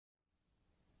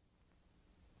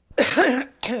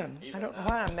I don't know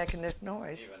why I'm making this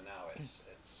noise. Even now, it's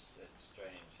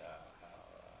strange how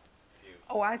few.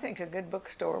 Oh, I think a good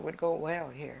bookstore would go well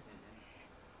here.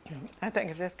 I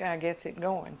think if this guy gets it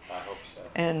going. I hope so.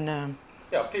 And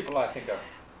Yeah, people I think are,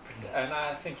 and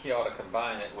I think he ought to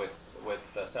combine it with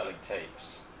selling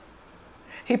tapes,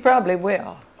 he probably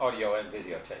will. audio and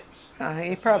videotapes.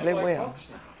 He It's probably just like will. books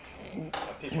now.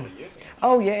 People are using it.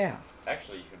 Oh, yeah.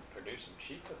 Actually, you can produce them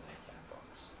cheaper than you can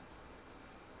books.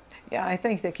 Yeah, I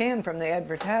think they can from the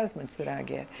advertisements that I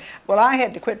get. Well, I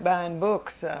had to quit buying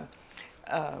books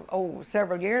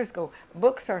several years ago.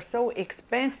 Books are so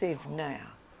expensive now.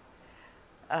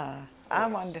 I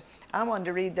wanted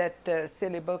to read that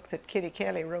silly book that Kitty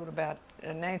Kelly wrote about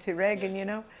Nancy Reagan, you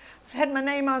know. I've had my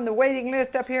name on the waiting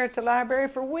list up here at the library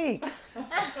for weeks,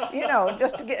 you know,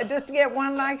 just to get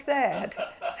one like that.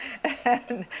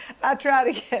 And I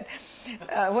try to get,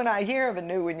 when I hear of a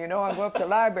new one, you know, I go up to the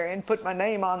library and put my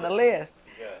name on the list.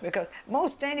 Because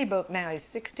most any book now is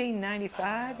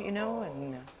 $16.95, you know,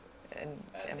 and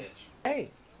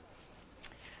hey,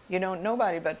 you know,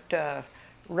 nobody but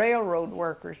railroad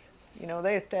workers, you know,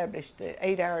 they established the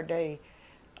 8-hour day,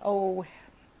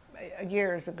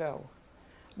 years ago.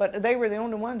 But they were the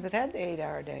only ones that had the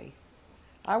 8-hour day.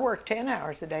 I worked 10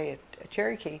 hours a day at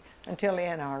Cherokee until the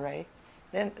NRA.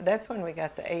 Then that's when we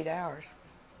got the 8 hours.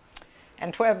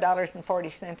 And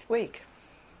 $12.40 a week.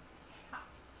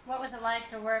 What was it like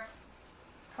to work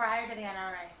prior to the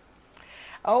NRA?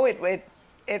 Oh,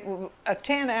 a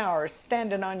 10 hours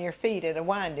standing on your feet at a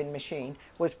winding machine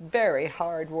was very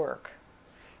hard work.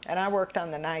 And I worked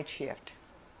on the night shift.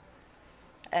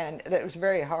 And that was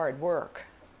very hard work.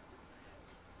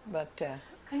 But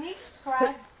can you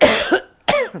describe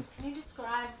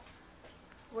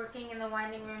working in the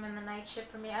winding room in the night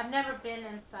shift for me? I've never been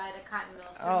inside a cotton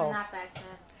mill, certainly not back then.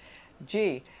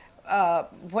 Gee,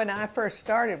 when I first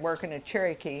started working at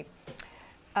Cherokee,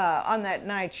 on that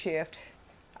night shift,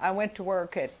 I went to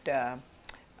work at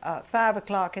 5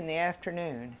 o'clock in the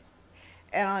afternoon.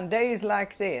 And on days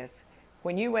like this,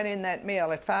 when you went in that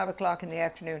mill at 5 o'clock in the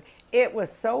afternoon, it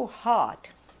was so hot,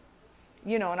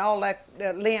 you know, and all that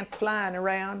lint flying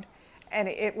around, and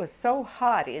it was so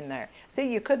hot in there.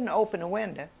 See, you couldn't open a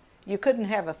window. You couldn't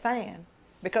have a fan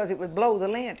because it would blow the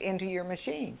lint into your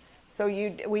machine. So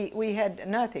we had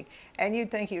nothing, and you'd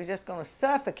think you were just going to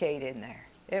suffocate in there.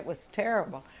 It was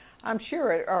terrible. I'm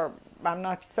sure, or I'm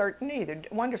not certain either.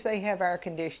 Wonder if they have air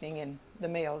conditioning in the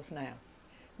mills now.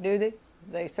 Do they?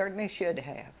 They certainly should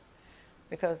have.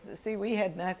 Because, see, we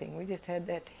had nothing. We just had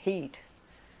that heat,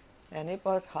 and it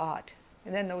was hot.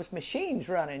 And then those machines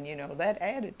running, you know, that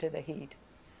added to the heat.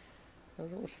 Those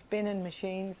little spinning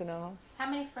machines and all. How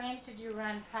many frames did you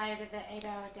run prior to the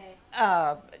 8-hour day?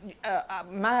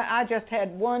 I just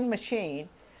had one machine.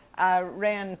 I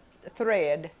ran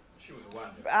thread. She was a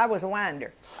winder. I was a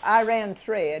winder. I ran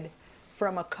thread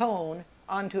from a cone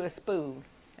onto a spool,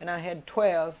 and I had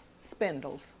 12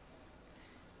 spindles.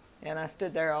 And I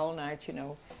stood there all night, you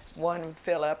know. One would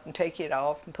fill up and take it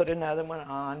off and put another one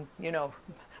on, you know,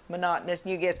 monotonous.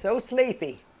 You get so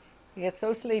sleepy. You get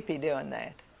so sleepy doing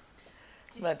that.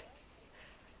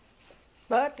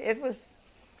 But it was,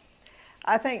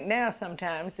 I think now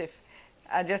sometimes if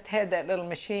I just had that little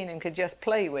machine and could just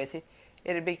play with it,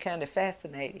 it'd be kind of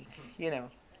fascinating, you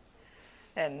know.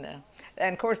 And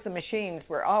of course the machines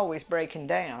were always breaking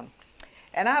down.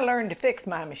 And I learned to fix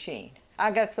my machine. I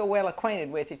got so well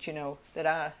acquainted with it, you know, that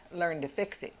I learned to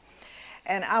fix it.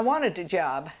 And I wanted a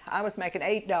job. I was making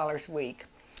 $8 a week.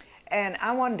 And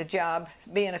I wanted a job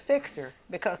being a fixer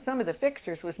because some of the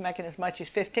fixers was making as much as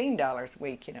 $15 a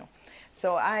week, you know.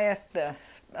 So I asked the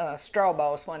straw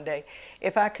boss one day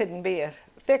if I couldn't be a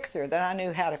fixer, that I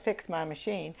knew how to fix my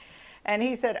machine. And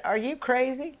he said, "Are you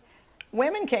crazy?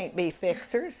 Women can't be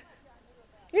fixers."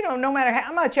 You know, no matter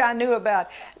how much I knew about,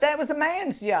 that was a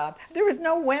man's job. There was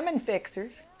no women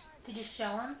fixers. Did you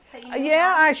show him that you knew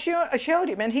Yeah, how? I showed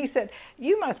him, and he said,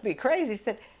 "You must be crazy." He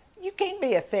said, "You can't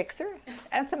be a fixer.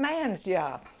 That's a man's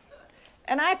job."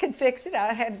 And I could fix it.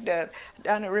 I had,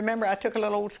 I remember I took a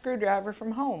little old screwdriver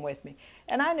from home with me,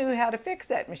 and I knew how to fix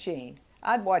that machine.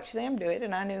 I'd watch them do it,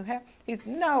 and I knew how. He said,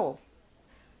 no,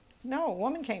 a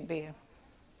woman can't be a.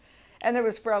 And there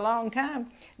was for a long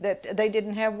time that they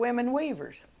didn't have women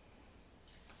weavers.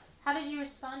 How did you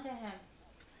respond to him?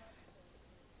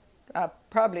 I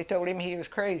probably told him he was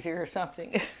crazy or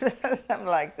something, something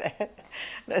like that.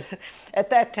 But at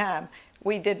that time,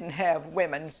 we didn't have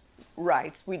women's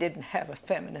rights. We didn't have a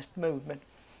feminist movement.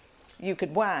 You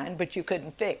could whine, but you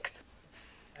couldn't fix.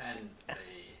 And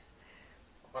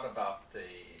what about the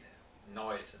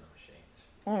noise in the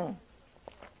machines?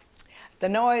 The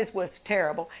noise was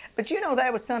terrible. But you know,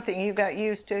 that was something you got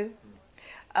used to.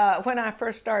 When I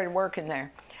first started working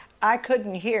there, I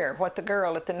couldn't hear what the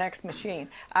girl at the next machine,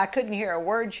 I couldn't hear a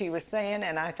word she was saying,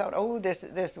 and I thought, oh,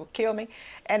 this will kill me.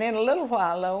 And in a little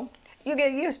while, though, you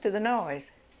get used to the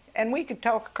noise. And we could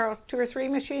talk across 2 or 3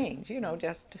 machines, you know,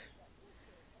 just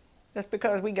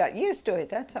because we got used to it,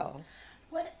 that's all.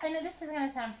 What, I know this is going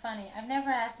to sound funny. I've never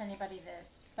asked anybody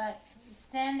this, but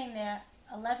standing there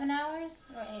 11 hours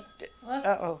or 8? Whoop.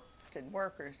 Uh-oh,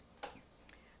 workers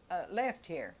left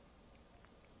here.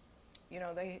 You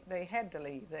know, they had to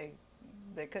leave.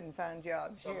 They couldn't find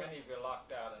jobs So here. many of you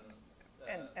locked out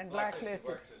And blacklisted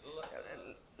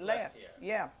workers left. here.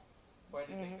 Yeah. Where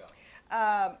did they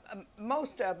go?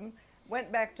 Most of them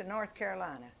went back to North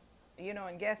Carolina. You know,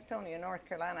 in Gastonia, North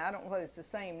Carolina, I don't know whether it's the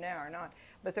same now or not,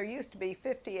 but there used to be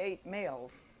 58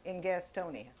 mills in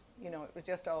Gastonia. You know, it was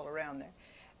just all around there.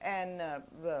 And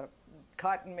the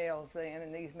cotton mills then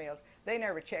and these mills, they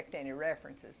never checked any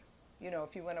references. You know,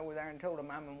 if you went over there and told them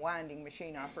I'm a winding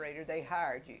machine operator, they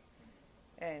hired you.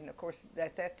 And of course,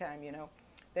 at that time, you know,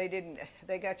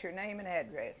 they got your name and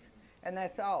address, and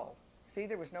that's all. See,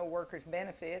 there was no workers'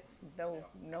 benefits, no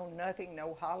nothing,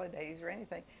 no holidays or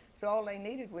anything. So all they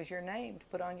needed was your name to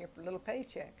put on your little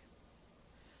paycheck.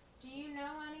 Do you know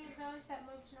any of those that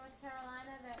moved to North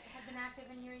Carolina that have been active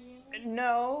in your union?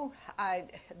 No,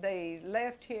 they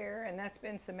left here, and that's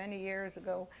been so many years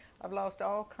ago. I've lost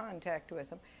all contact with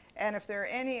them. And if there are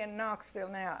any in Knoxville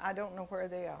now, I don't know where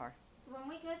they are. When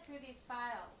we go through these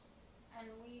files and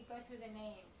we go through the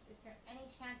names, is there any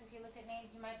chance if you looked at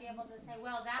names you might be able to say,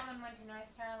 well, that one went to North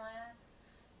Carolina?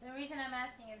 The reason I'm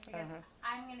asking is because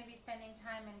I'm going to be spending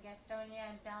time in Gastonia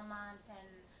and Belmont and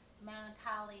Mount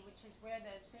Holly, which is where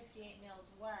those 58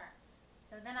 mills were.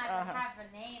 So then I could have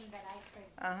a name that I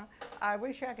could... I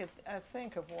wish I could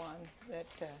think of one that,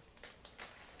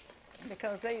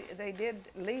 because they did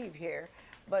leave here,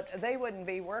 but they wouldn't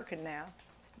be working now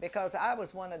because I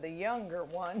was one of the younger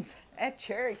ones at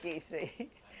Cherokee, see.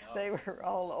 They were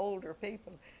all older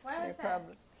people. Why was They're that?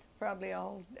 probably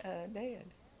all dead.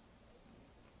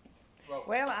 Well,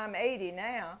 Well, I'm 80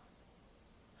 now,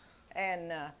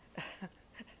 and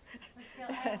Lucille,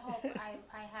 I hope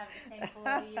I have the same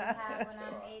glow you have when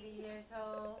I'm 80 years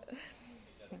old.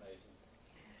 isn't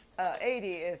that amazing?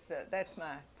 80 is, that's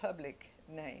my public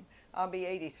name. I'll be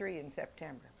 83 in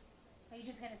September. Are you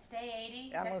just going to stay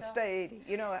 80? I'm going to stay 80.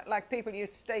 You know, like people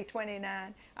used to stay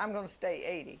 29, I'm going to stay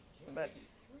 80. But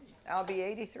I'll be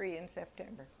 83 in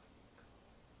September.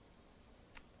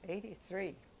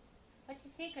 83. What's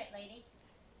your secret, lady?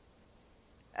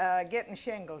 Getting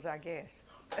shingles, I guess.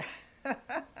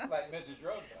 Like Mrs.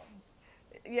 Rodell.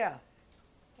 Yeah.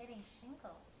 Getting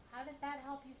shingles. How did that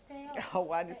help you stay old?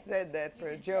 Oh, I just said that You're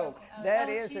for a just joke. joking. Oh, That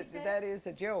is that what is she said? that is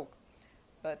a joke.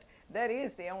 But that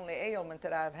is the only ailment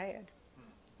that I've had.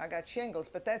 I got shingles,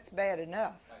 but that's bad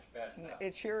enough. That's bad enough.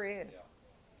 It sure is. Yeah.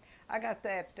 I got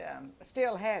that,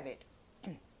 still have it,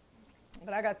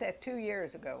 but I got that 2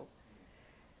 years ago.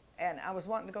 And I was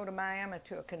wanting to go to Miami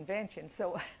to a convention,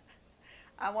 so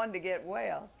I wanted to get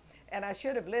well. And I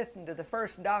should have listened to the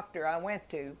first doctor I went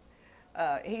to.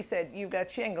 He said, you've got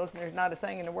shingles and there's not a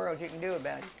thing in the world you can do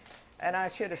about it. And I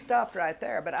should have stopped right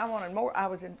there, but I wanted more. I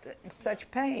was in such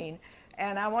pain,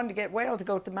 and I wanted to get well to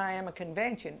go to the Miami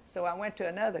convention, so I went to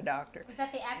another doctor. Was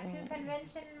that the Act 2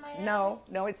 convention in Miami?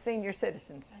 No, it's Senior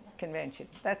Citizens Convention.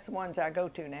 That's the ones I go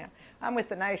to now. I'm with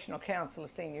the National Council of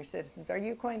Senior Citizens. Are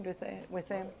you acquainted with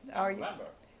them? Are you? Remember.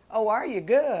 Oh, are you?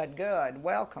 Good, good.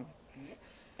 Welcome.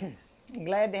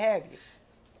 Glad to have you.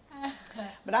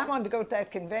 But I wanted to go to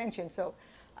that convention, so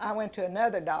I went to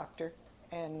another doctor,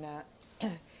 and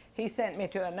he sent me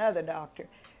to another doctor.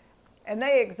 And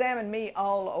they examined me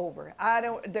all over.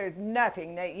 There's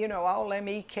nothing, you know, all them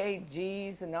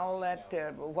EKGs and all that,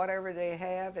 whatever they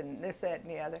have, and this, that,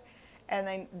 and the other. And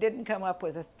they didn't come up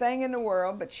with a thing in the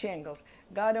world but shingles.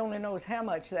 God only knows how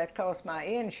much that cost my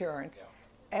insurance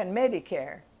and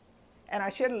Medicare. And I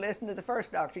should have listened to the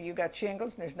first doctor. You got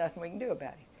shingles and there's nothing we can do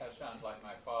about it. That sounds like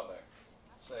my father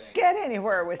saying, Get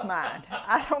anywhere with mine.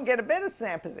 I don't get a bit of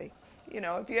sympathy. You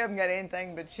know, if you haven't got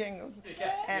anything but shingles.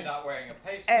 you're not wearing a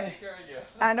pacemaker.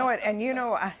 I know it, and you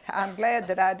know, I'm glad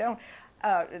that I don't.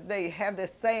 They have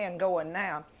this saying going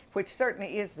now, which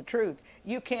certainly is the truth.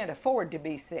 You can't afford to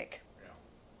be sick.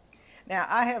 Now,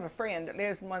 I have a friend that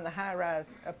lives in one of the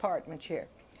high-rise apartments here.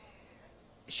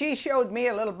 She showed me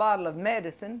a little bottle of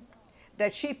medicine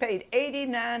that she paid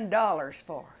 $89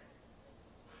 for.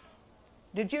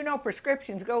 Did you know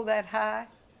prescriptions go that high?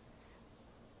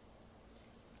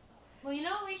 Well, you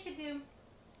know what we should do?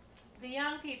 The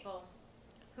young people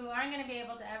who aren't going to be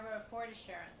able to ever afford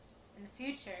insurance in the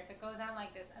future, if it goes on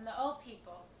like this, and the old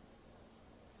people,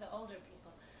 the older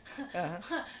people,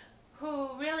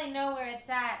 who really know where it's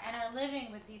at and are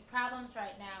living with these problems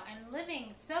right now and living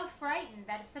so frightened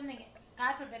that if something,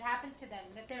 God forbid, happens to them,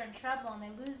 that they're in trouble and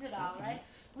they lose it all, right?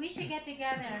 We should get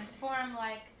together and form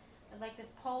like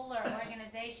this polar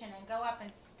organization and go up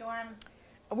and storm.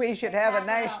 We should have a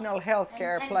national health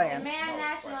care plan. And demand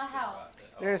national health.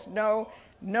 There's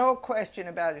no question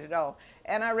about it at all.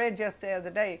 And I read just the other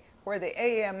day where the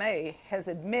AMA has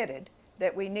admitted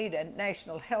that we need a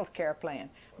national health care plan,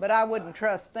 but I wouldn't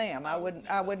trust them. I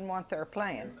wouldn't want their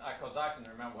plan. Because I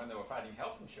can remember when they were fighting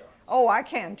health insurance. Oh, I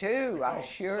can too. I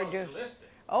sure do. Socialistic.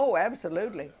 Oh,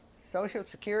 absolutely. Social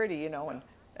Security, you know, and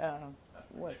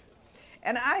was.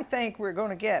 And I think we're going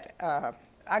to get.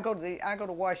 I go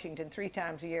to Washington 3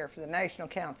 times a year for the National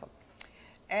Council,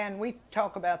 and we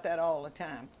talk about that all the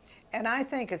time. And I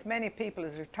think as many people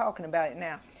as are talking about it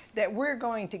now, that we're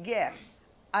going to get.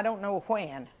 I don't know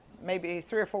when. Maybe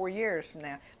 3 or 4 years from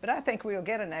now, but I think we'll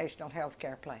get a national health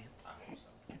care plan.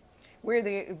 We're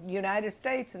the United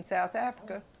States and South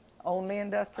Africa, only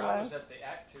industrialized. I was at the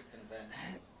Act 2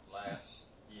 convention last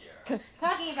year.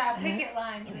 Talking about picket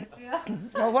lines, Lucille.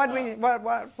 Well,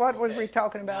 what was we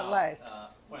talking about last?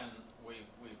 When we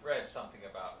read something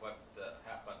about what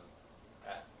happened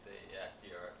at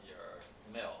your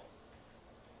mill,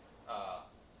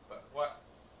 but what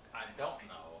I don't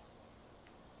know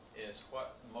is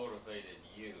what motivated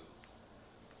you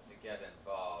to get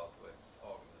involved with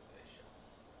organization.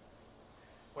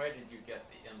 Where did you get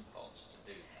the impulse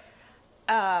to do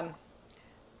that?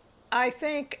 I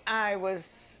think I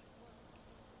was,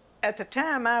 at the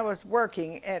time I was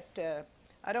working at,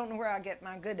 I don't know where I get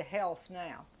my good health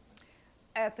now.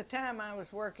 At the time I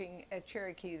was working at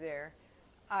Cherokee there,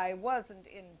 I wasn't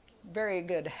in very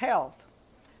good health.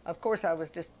 Of course I was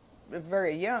just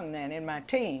very young then, in my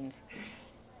teens.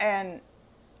 And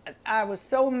I was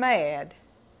so mad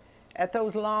at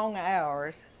those long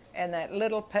hours and that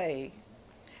little pay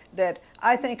that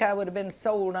I think I would have been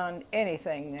sold on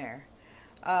anything there.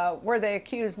 Where they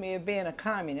accused me of being a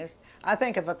communist, I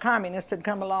think if a communist had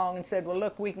come along and said, well,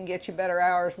 look, we can get you better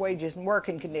hours, wages, and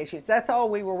working conditions, that's all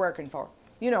we were working for.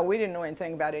 You know, we didn't know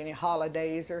anything about any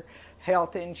holidays or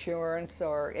health insurance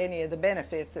or any of the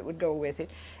benefits that would go with it.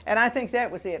 And I think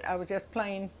that was it. I was just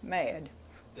plain mad.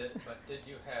 But did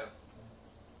you have,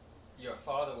 your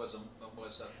father was a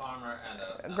farmer and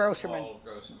a grocerman. Small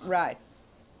grocerman? Right.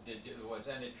 Was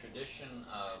any tradition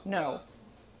of no.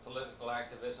 Political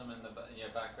activism in your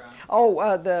background? Oh,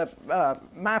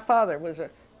 my father was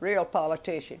a real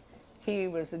politician. He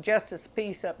was a justice of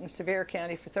peace up in Sevier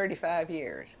County for 35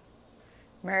 years.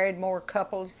 Married more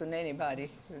couples than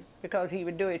anybody because he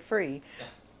would do it free.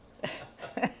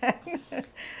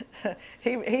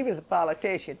 He was a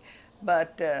politician.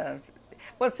 But,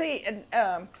 well, see,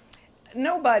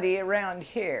 nobody around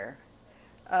here,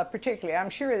 particularly,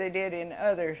 I'm sure they did in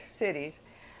other cities,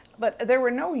 but there were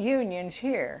no unions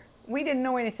here. We didn't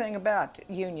know anything about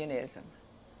unionism.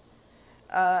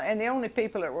 And the only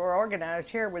people that were organized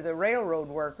here were the railroad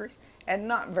workers, and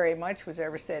not very much was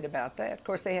ever said about that. Of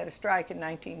course, they had a strike in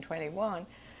 1921,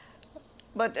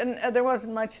 but there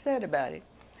wasn't much said about it.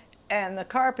 And the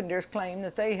carpenters claim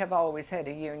that they have always had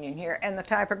a union here, and the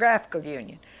typographical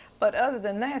union. But other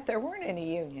than that, there weren't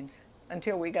any unions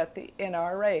until we got the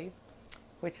NRA,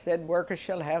 which said workers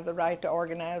shall have the right to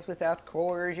organize without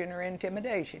coercion or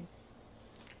intimidation.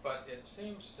 But it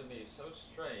seems to me so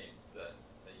strange that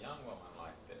a young woman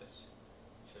like this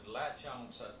should latch on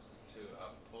to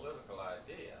a political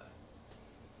idea.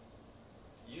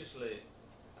 Usually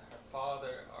her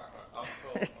father or her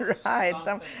uncle or right.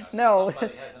 somebody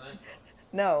has an influence.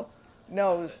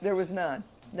 No, there was none.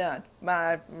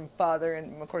 My father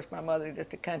and, of course, my mother,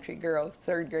 just a country girl,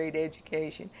 3rd grade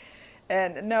education.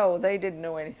 And no, they didn't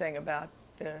know anything about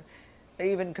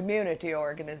even community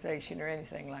organization or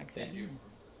anything like that. You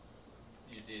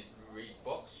did read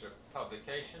books or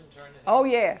publications or anything? Oh,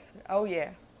 yes. Oh,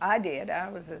 yeah. I did.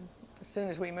 As soon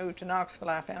as we moved to Knoxville,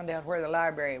 I found out where the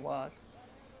library was.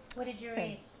 What did you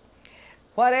read?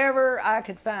 Whatever I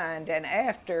could find. And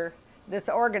after this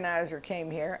organizer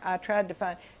came here, I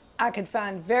could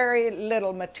find very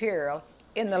little material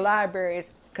in the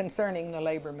libraries concerning the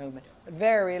labor movement.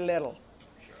 Very little.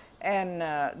 Sure. And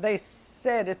they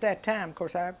said at that time, of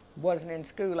course I wasn't in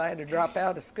school, I had to drop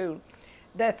out of school,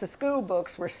 that the school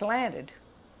books were slanted.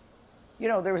 You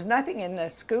know, there was nothing in the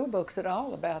school books at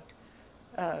all about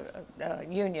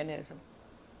unionism.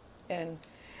 And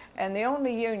the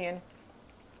only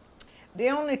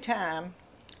time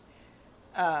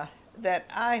that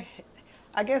I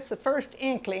guess the first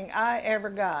inkling I ever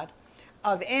got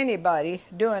of anybody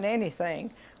doing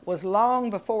anything was long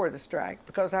before the strike,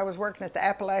 because I was working at the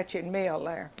Appalachian Mill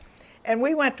there. And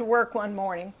we went to work one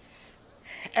morning,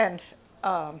 and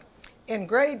in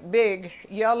great big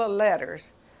yellow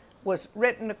letters was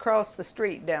written across the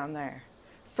street down there,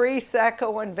 "Free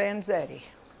Sacco and Vanzetti."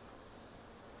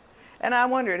 And I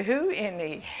wondered, who in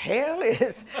the hell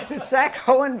is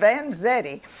Sacco and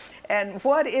Vanzetti? And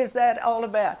what is that all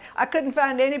about? I couldn't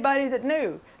find anybody that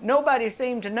knew. Nobody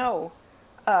seemed to know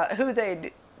who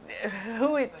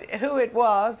it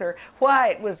was, or why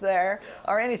it was there,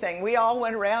 or anything. We all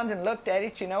went around and looked at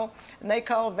it, you know, and they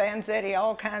called Vanzetti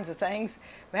all kinds of things.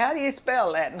 How do you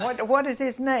spell that? And what is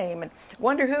his name? And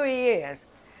wonder who he is.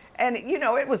 And, you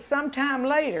know, it was some time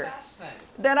later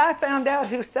that I found out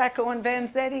who Sacco and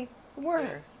Vanzetti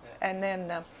were. And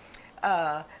then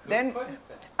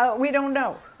we don't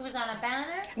know. It was on a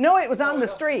banner? No, it was on the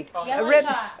street,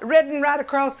 written right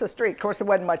across the street. Of course, there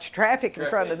wasn't much traffic in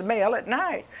front of the mill at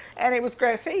night, and it was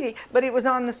graffiti, but it was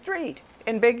on the street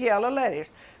in big yellow letters,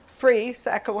 "Free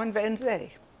Sacco and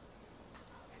Vanzetti."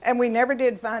 And we never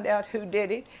did find out who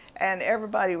did it, and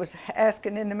everybody was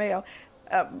asking in the mail,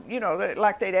 you know,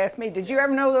 like they'd ask me, "Did you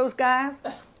ever know those guys?"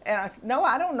 And I said, "No,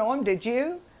 I don't know them. Did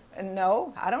you?" And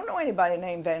no, I don't know anybody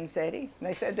named Vanzetti. And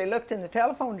they said they looked in the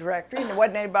telephone directory and there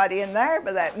wasn't anybody in there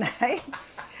by that name.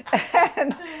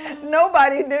 And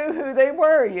nobody knew who they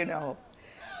were, you know.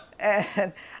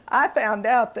 And I found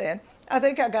out then, I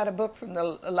think I got a book from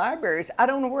the libraries. I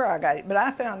don't know where I got it, but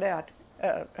I found out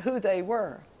who they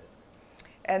were.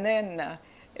 And then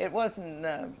it wasn't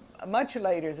much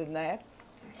later than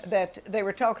that they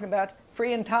were talking about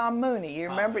freeing Tom Mooney. You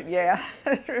remember? Yeah,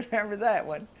 remember that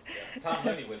one. Yeah. Tom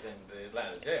Mooney was in the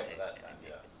Atlanta jail at that time,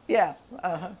 yeah.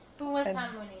 Who was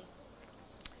Tom Mooney?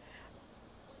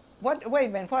 Wait a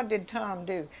minute, what did Tom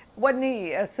do? Wasn't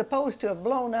he supposed to have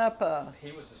blown up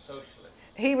he was a socialist.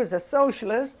 He was a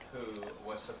socialist. Who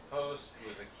was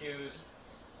accused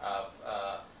of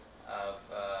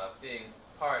being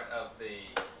part of the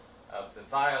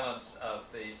violence of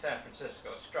the San Francisco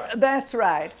strike. That's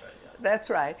right. That's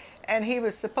right. And he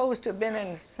was supposed to have been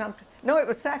in something. No, it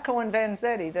was Sacco and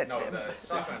Vanzetti. No, the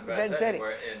Sacco and Vanzetti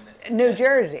were in New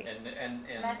Jersey. In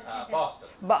Massachusetts. Boston.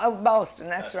 Boston,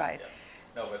 that's right.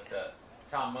 Yeah. No, but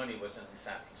Tom Mooney was in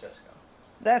San Francisco.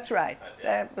 That's right.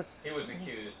 He was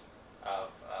accused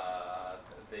of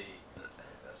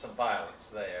some violence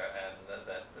there, and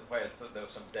there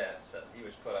was some deaths, and he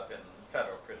was put up in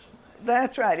federal prison.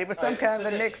 That's right. It was some kind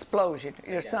of an explosion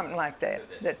or Yeah. something like that.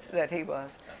 That he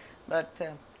was. But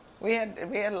we had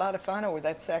a lot of fun over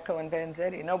that Sacco and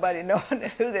Vanzetti. Nobody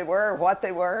knowing who they were or what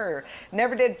they were, or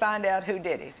never did find out who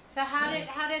did it. So how did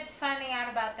finding out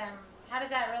about them, how does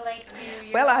that relate to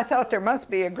your... Well, I thought there must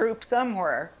be a group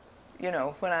somewhere, you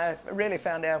know, when I really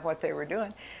found out what they were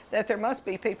doing, that there must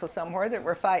be people somewhere that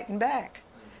were fighting back.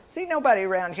 See, nobody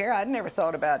around here, I'd never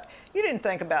thought about, you didn't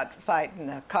think about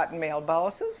fighting cotton mill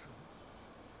bosses.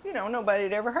 You know, nobody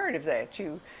had ever heard of that.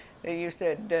 You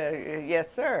said,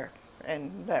 yes, sir,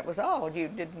 and that was all. You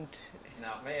didn't...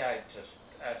 Now, may I just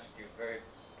ask you a very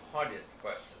pointed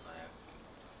question there?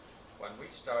 When we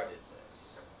started this,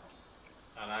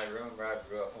 and I remember I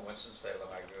grew up in Winston-Salem,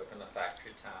 I grew up in a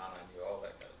factory town, I knew all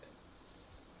that kind of thing.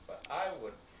 But I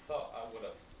would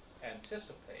have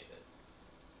anticipated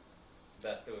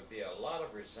that there would be a lot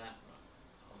of resentment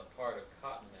on the part of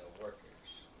cotton mill workers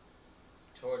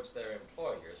towards their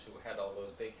employers who had all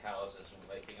those big houses and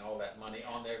making all that money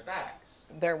on their backs.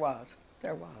 There was.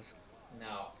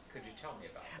 Now, could you tell me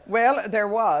about that? Well, there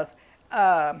was.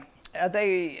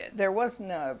 There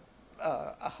wasn't a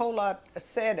whole lot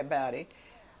said about it,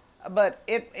 but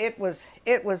it was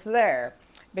there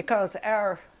because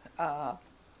our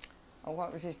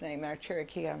what was his name? Our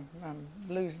Cherokee. I'm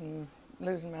losing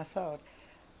my thought.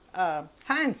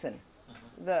 Heinsohn.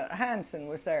 The Heinsohn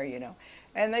was there, you know,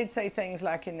 and they'd say things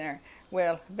like in there,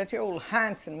 well, but your old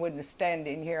Heinsohn wouldn't stand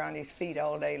in here on his feet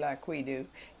all day like we do,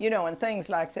 you know, and things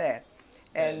like that.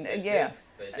 And they yeah,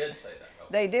 did say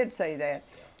that. they did say that,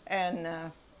 yeah.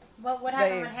 And what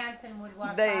happened when Hanson would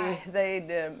walk by? They'd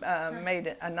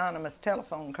made anonymous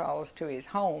telephone calls to his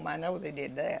home. I know they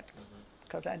did that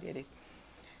because I did it.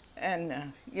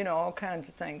 And you know, all kinds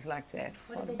of things like that.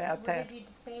 What did you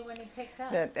say when he picked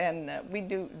up?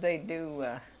 They do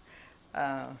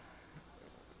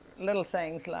little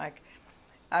things like,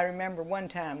 I remember one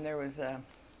time there was a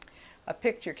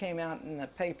picture came out in the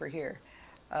paper here,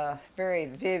 a very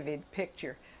vivid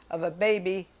picture of a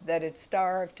baby that had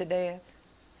starved to death,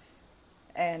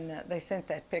 and they sent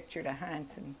that picture to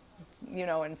Heinsohn, you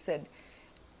know, and said,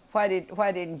 why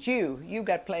didn't you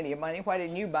got plenty of money, why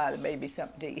didn't you buy the baby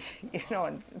something to eat? You know,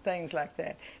 and things like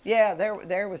that. Yeah,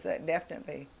 there was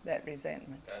definitely that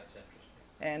resentment. That's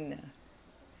interesting.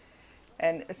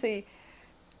 And see,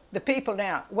 the people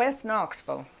now, West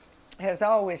Knoxville has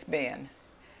always been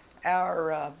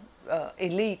our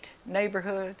elite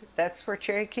neighborhood. That's where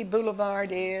Cherokee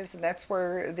Boulevard is, and that's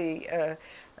where the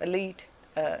elite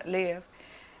live.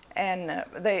 And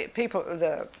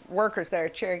the workers there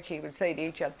at Cherokee would say to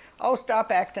each other, "Oh, stop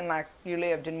acting like you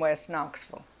lived in West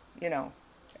Knoxville," you know.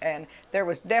 And there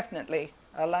was definitely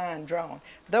a line drawn.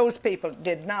 Those people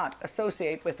did not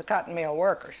associate with the cotton mill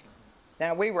workers.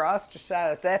 Now, we were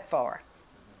ostracized that far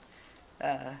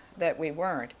that we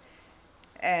weren't.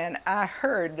 And I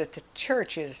heard that the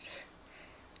churches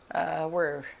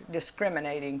were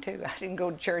discriminating too. I didn't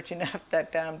go to church enough at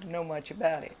that time to know much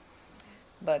about it.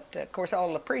 But of course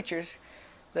all the preachers,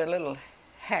 the little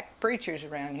hack preachers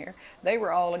around here, they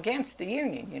were all against the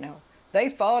union, you know. They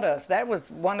fought us. That was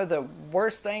one of the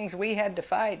worst things we had to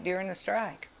fight during the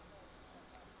strike.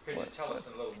 Could you tell us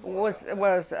a little more?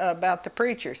 Was about the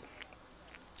preachers.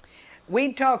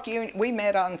 We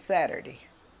met on Saturday.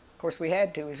 Of course we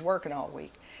had to, he was working all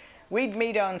week. We'd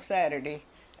meet on Saturday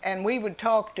and we would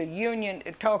talk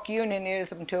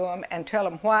unionism to them and tell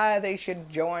them why they should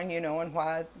join, you know, and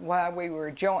why we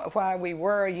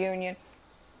were a union,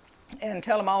 and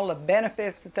tell them all the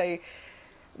benefits that they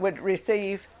would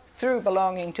receive through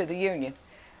belonging to the union.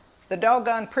 The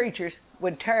doggone preachers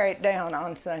would tear it down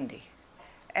on Sunday,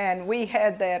 and we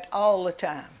had that all the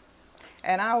time.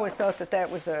 And I always thought that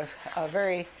that was a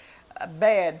very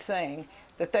bad thing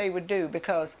that they would do,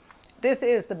 because this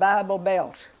is the Bible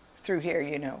Belt through here,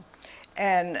 you know.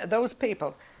 And those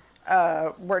people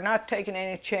were not taking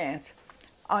any chance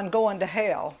on going to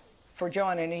hell for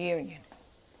joining a union.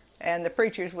 And the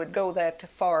preachers would go that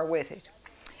far with it.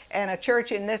 And a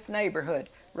church in this neighborhood,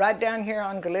 right down here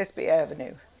on Gillespie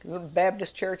Avenue, a little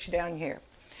Baptist church down here.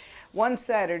 One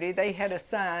Saturday they had a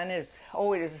sign as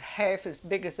half as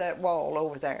big as that wall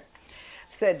over there.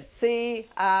 Said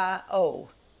CIO,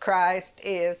 Christ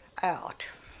is out.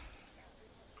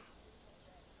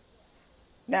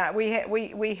 Now we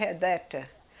had that.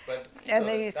 But and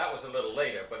so that was a little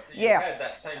later. But you yeah. had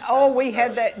that same. Oh, we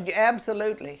had that,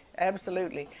 absolutely,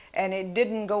 absolutely, and it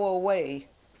didn't go away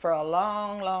for a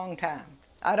long, long time.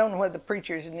 I don't know whether the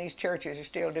preachers in these churches are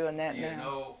still doing that now. Do you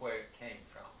know where it came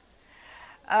from?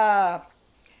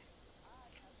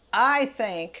 I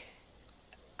think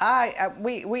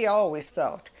we always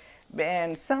thought,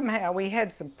 and somehow we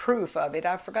had some proof of it.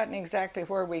 I've forgotten exactly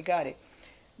where we got it.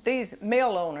 These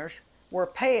mill owners were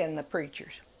paying the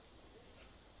preachers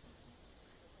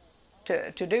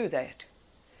to do that,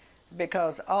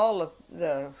 because all of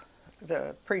the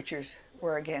preachers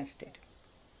were against it.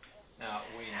 Now,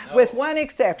 we know, with one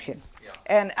exception, yeah.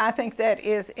 And I think that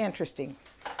is interesting.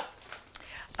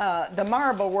 The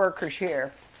marble workers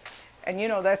here, and you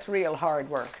know that's real hard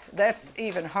work. That's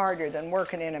even harder than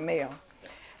working in a mill.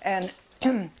 And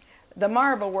the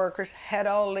marble workers had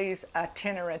all these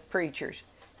itinerant preachers,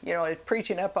 you know,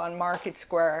 preaching up on Market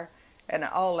Square and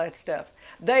all that stuff.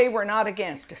 They were not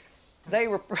against us. They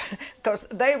were, because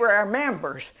they were our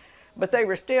members, but they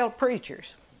were still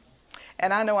preachers.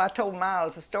 And I know I told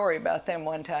Miles a story about them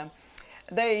one time.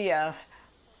 I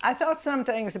thought some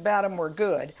things about them were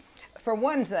good. For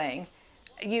one thing,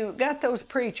 you got those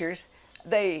preachers,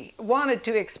 they wanted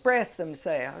to express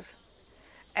themselves,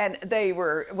 and they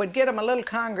would get them a little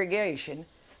congregation,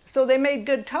 so they made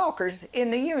good talkers in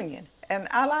the union, and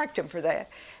I liked them for that.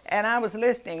 And I was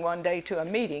listening one day to a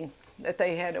meeting that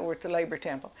they had over at the Labor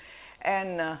Temple,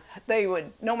 and they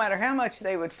would, no matter how much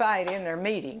they would fight in their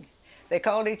meeting, they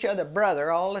called each other brother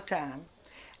all the time.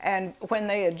 And when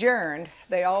they adjourned,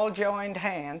 they all joined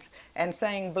hands and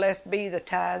sang, "Blessed be the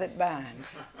tie that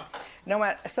binds." No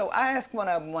matter, so I asked one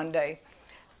of them one day,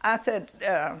 I said,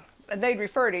 they'd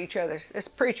refer to each other, it's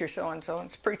preacher so-and-so, and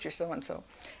it's preacher so-and-so.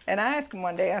 And I asked them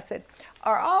one day, I said,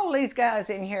 "Are all these guys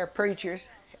in here preachers?"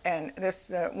 And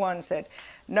this one said,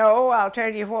 "No, I'll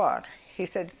tell you what." He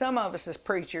said, "Some of us is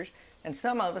preachers, and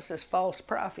some of us is false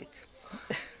prophets."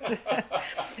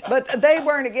 But they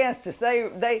weren't against us.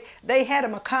 They had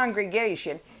them a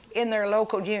congregation in their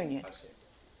local union,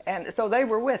 and so they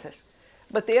were with us.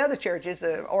 But the other churches,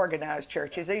 the organized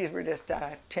churches, these were just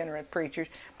itinerant preachers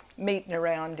meeting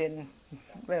around in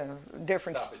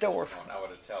different stores. I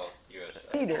would tell you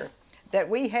Leader that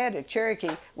we had at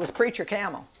Cherokee was Preacher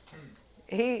Camel.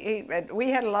 We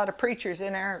had a lot of preachers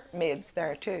in our midst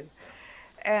there too.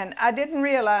 And I didn't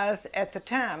realize at the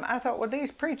time, I thought, well, these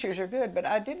preachers are good, but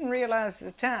I didn't realize at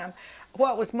the time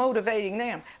what was motivating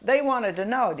them. They wanted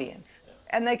an audience,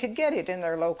 and they could get it in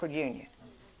their local union.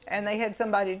 And they had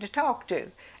somebody to talk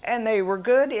to. And they were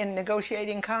good in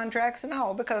negotiating contracts and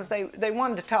all because they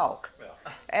wanted to talk. Yeah.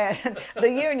 And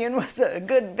the union was a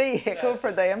good vehicle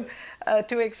for them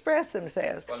to express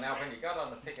themselves. Well, now, when you got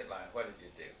on the picket line, what did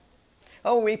you do?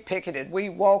 Oh, we picketed. We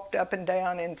walked up and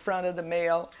down in front of the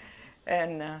mill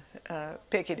and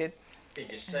picketed.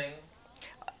 Did you sing?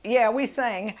 Yeah, we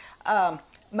sang.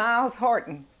 Miles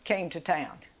Horton came to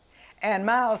town, and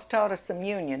Miles taught us some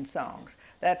union songs.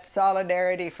 That's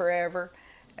Solidarity Forever,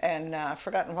 and I've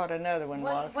forgotten what another one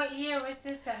was. What year was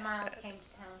this that Miles came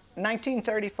to town?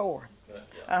 1934.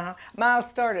 Yeah. Miles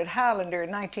started Highlander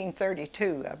in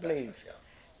 1932, I believe. Right,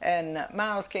 yeah. And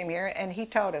Miles came here, and he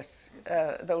taught us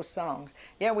those songs.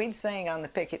 Yeah, we'd sing on the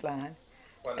picket line.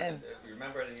 Well, And you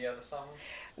remember any other songs?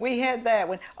 we had that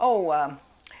one. Oh,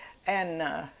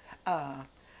 and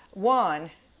one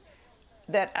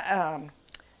that,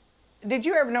 did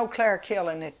you ever know Claire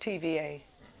Killen at TVA?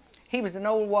 He was an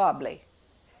old wobbly,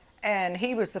 and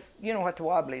he was the, you know what the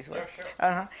wobblies were?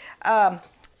 Yeah, sure.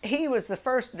 He was the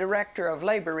first director of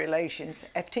labor relations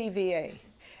at TVA,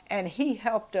 and he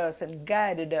helped us and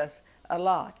guided us a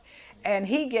lot. And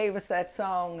he gave us that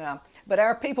song, but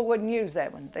our people wouldn't use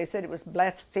that one. They said it was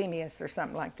blasphemous or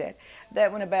something like that.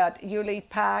 That one about you'll eat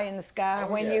pie in the sky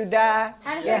when yes. you die.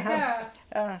 How does that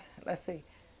go? Let's see.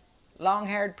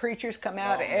 Long-haired preachers come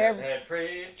out Long-haired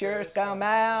preachers come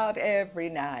out every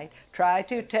night, try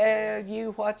to tell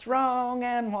you what's wrong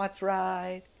and what's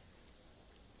right.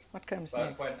 What comes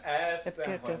next? But when asked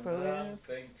them one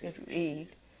thing to eat,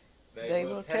 they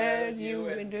will tell you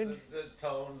in the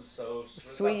tones so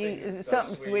sweet,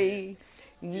 something sweet.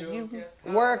 You get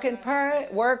work and pray,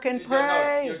 work and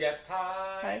pray. You get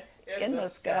pie in the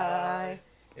sky.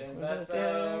 in the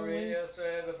area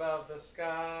straight above the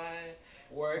sky.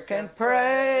 Work And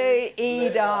pray,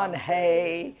 eat on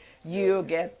hay. You'll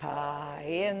get pie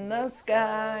in the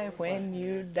sky when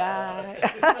you die.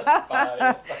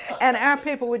 And our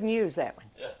people wouldn't use that one.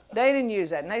 Yeah. They didn't use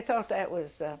that, and they thought that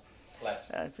was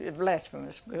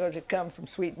blasphemous because it come from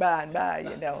sweet by and by,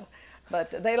 you know.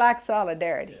 But they liked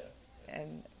Solidarity,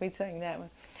 and we sang that one.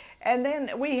 And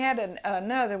then we had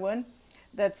another one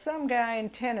that some guy in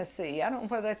Tennessee, I don't know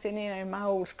whether that's in any of my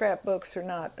old scrapbooks or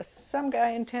not, some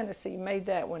guy in Tennessee made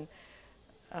that one.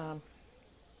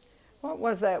 What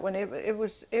was that one? It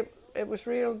was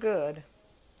real good.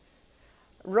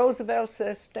 Roosevelt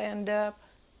says stand up.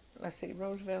 Let's see,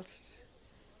 Roosevelt's.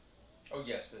 Oh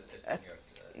yes, it's in your.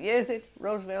 Is it?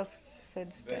 Roosevelt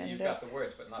said stand up. You've got the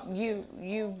words, but not the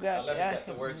You got. let me get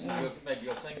the words, and maybe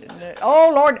you'll sing it.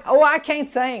 Oh Lord! Oh, I can't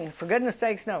sing. For goodness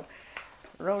sakes, no.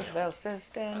 Roosevelt says,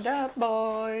 stand up,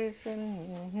 boys,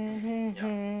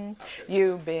 and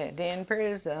you've been in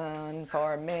prison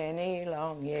for many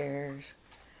long years.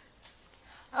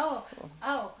 Oh,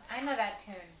 I know that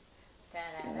tune.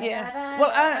 Yeah.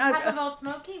 Well, Top of Old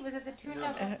Smoky? Was it the tune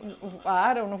of?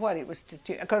 I don't know what it was to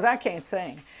because I can't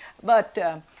sing, but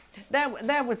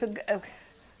that was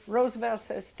Roosevelt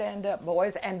says, stand up,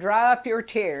 boys, and dry up your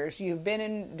tears. You've been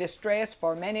in distress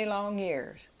for many long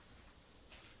years.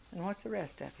 And what's the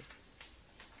rest of it?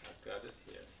 I've got it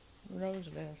here.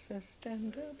 Roosevelt says,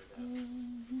 stand up.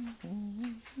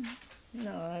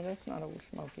 No, that's not Old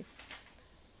Smoky.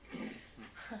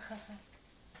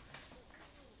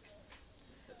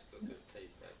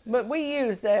 But we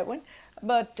used that one.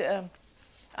 But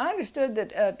I understood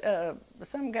that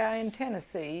some guy in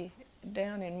Tennessee,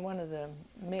 down in one of the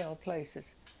mill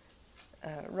places,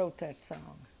 wrote that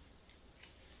song.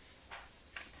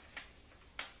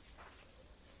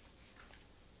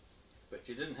 But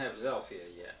you didn't have Zelphia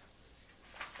yet.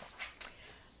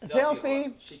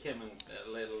 Zelphie, she came in a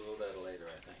little bit later,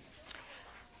 I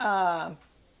think.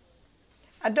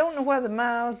 I don't know whether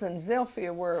Miles and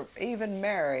Zelphia were even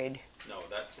married. No,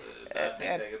 I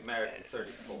think they got married in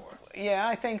 34. Yeah,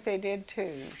 I think they did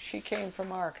too. She came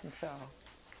from Arkansas.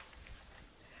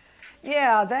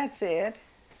 Yeah, that's it.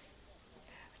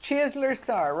 Chisler's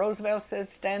Sorrow. Roosevelt said,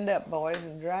 stand up, boys,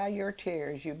 and dry your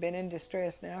tears. You've been in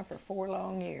distress now for 4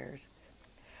 long years.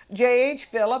 J.H.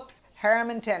 Phillips,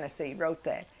 Harriman, Tennessee, wrote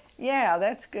that. Yeah,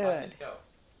 that's good.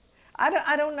 How did it go?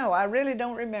 I don't know. I really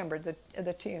don't remember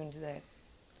the tunes that.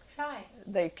 Try.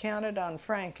 They counted on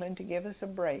Franklin to give us a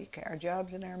break. Our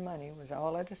jobs and our money was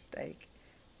all at stake.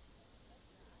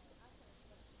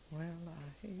 Well,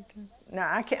 I hate to... No,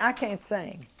 I can't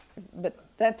sing, but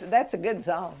that's a good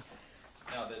song.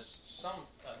 Now, there's some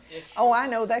issue. Oh, I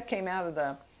know. That came out of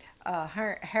the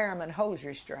Harriman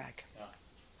hosiery strike. Yeah.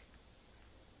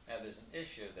 Now, there's an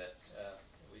issue that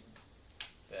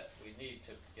we need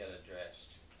to get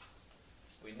addressed.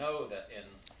 We know that in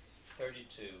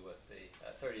 32 with the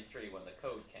 33 when the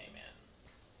code came in,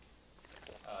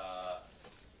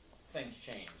 things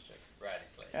changed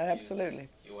radically. Absolutely.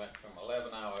 You went from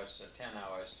 11 hours to 10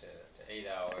 hours to 8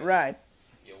 hours. Right.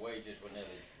 Your wages were nearly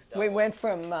double.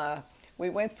 We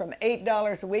went from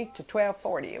 $8 a week to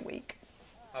 $12.40 a week.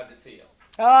 How did it feel?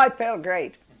 Oh, it felt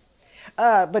great.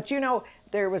 But you know,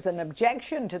 there was an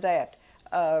objection to that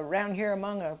around here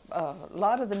among a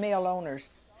lot of the mill owners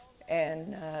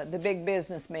and the big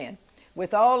businessmen.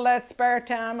 With all that spare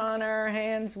time on our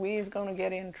hands, we's going to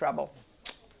get in trouble.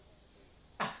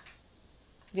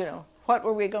 You know, what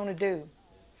were we going to do?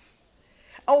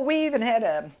 Oh, we even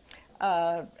had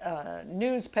a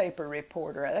newspaper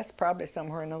reporter. That's probably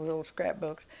somewhere in those old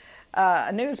scrapbooks.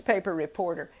 A newspaper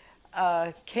reporter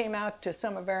came out to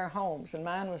some of our homes, and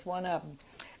mine was one of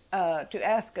them, to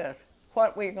ask us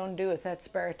what we were going to do with that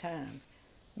spare time.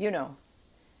 You know,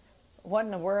 what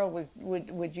in the world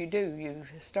would you do? You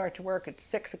start to work at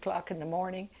 6 o'clock in the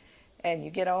morning, and you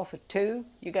get off at 2.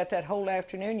 You got that whole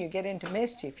afternoon. You get into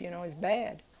mischief. You know, it's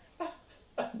bad.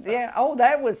 Yeah. Oh,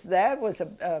 that was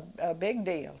a big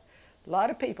deal. A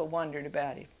lot of people wondered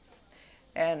about it,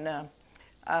 and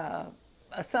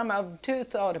some of them too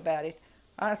thought about it.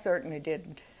 I certainly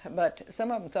didn't, but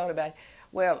some of them thought about it.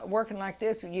 Well, working like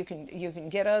this, you can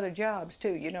get other jobs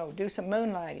too. You know, do some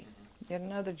moonlighting, get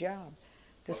another job,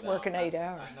 just working 8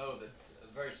 hours. I know that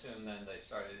very soon then they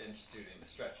started instituting the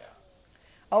stretch out.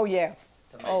 Oh yeah.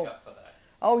 To make up for that.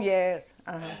 Oh yes.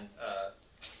 And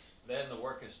then the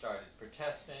workers started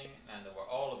protesting, and there were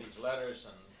all of these letters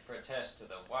and protests to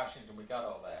the Washington. We got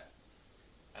all that,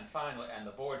 and finally, and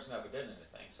the boards never did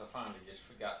anything. So finally, just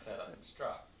got fed up and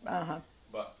struck.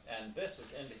 But and this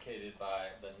is indicated by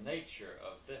the nature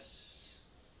of this.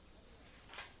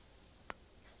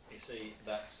 You see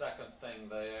that second thing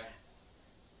there?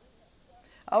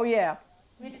 Oh yeah.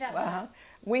 Read it out.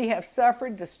 We have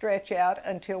suffered the stretch out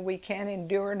until we can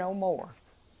endure no more.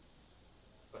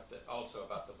 But also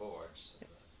about the boards.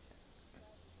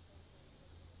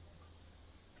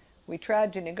 We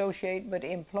tried to negotiate, but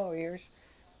employers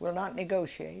will not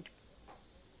negotiate.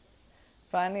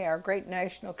 Finally, our great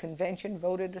national convention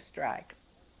voted to strike.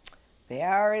 The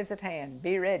hour is at hand.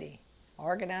 Be ready.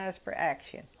 Organize for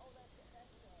action.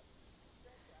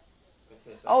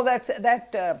 Oh,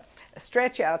 that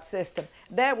stretch-out system.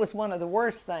 That was one of the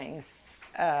worst things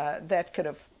that could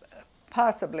have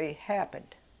possibly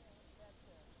happened.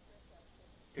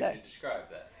 Could you describe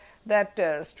that?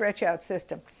 That stretch-out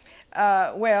system.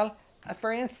 Well,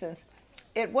 for instance,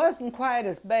 it wasn't quite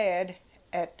as bad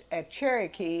at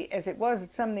Cherokee as it was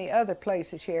at some of the other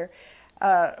places here.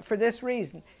 For this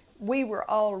reason, we were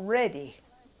already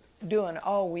doing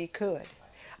all we could.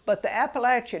 But the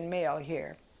Appalachian mill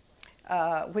here,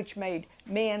 which made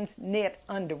men's knit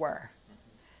underwear.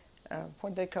 What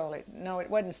did they call it? No, it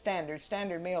wasn't Standard.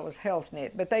 Standard Mill was Health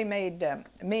Knit, but they made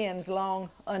men's long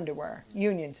underwear,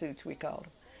 union suits we called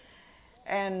them.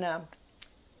 And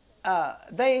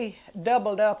they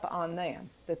doubled up on them,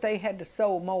 that they had to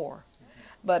sew more.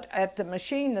 But at the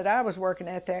machine that I was working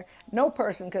at there, no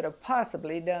person could have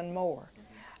possibly done more.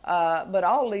 But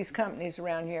all these companies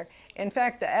around here, in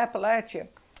fact, the Appalachia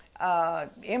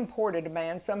imported a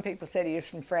man, some people said he was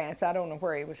from France, I don't know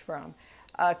where he was from,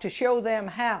 to show them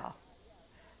how.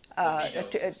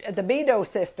 The Bedo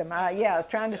system. Yeah, I was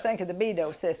trying to think of the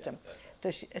Bedo system,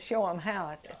 to show them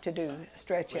how to do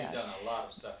stretch out. We've done a lot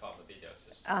of stuff on the Bedo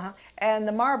system. And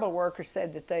the marble workers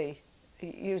said that they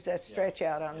used that stretch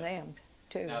out on them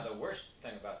too. Now the worst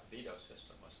thing about the Bedo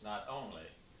system was not only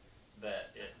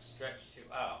that it stretched you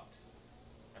out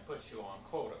and put you on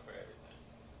quota for everything,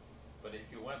 but if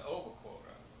you went over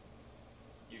quota,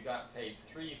 you got paid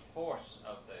 3/4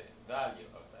 of the value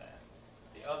of that.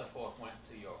 The other fourth went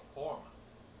to your foreman.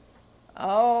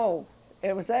 Oh,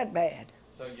 it was that bad.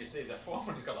 So you see, the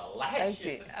foreman's going to lash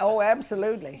you. Oh,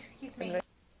 absolutely. Excuse me.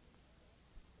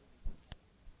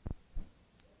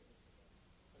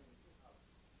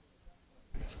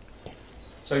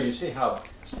 So you see how,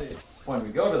 when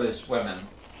we go to this women,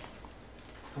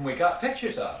 whom we got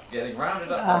pictures of, getting rounded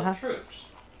up by the troops,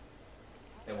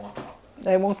 they won't talk about it.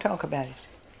 They won't talk about it.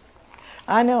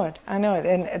 I know it,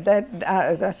 and that,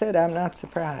 as I said, I'm not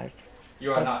surprised.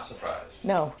 You are not surprised?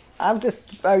 No, I'm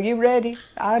just, are you ready?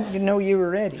 I didn't know you were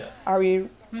ready. Yeah. Are you?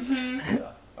 Mm-hmm.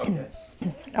 Yeah. Okay.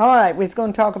 All right, we're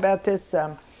going to talk about this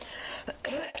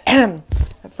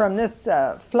from this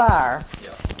flyer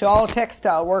to all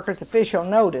textile workers official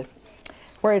notice,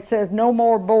 where it says no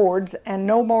more boards and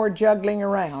no more juggling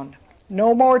around,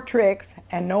 no more tricks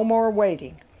and no more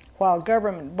waiting, while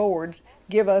government boards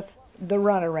give us the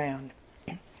runaround.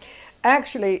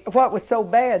 Actually, what was so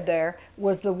bad there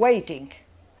was the waiting.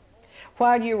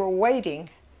 while you were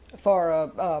waiting for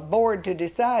a board to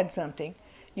decide something,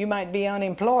 you might be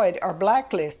unemployed or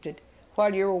blacklisted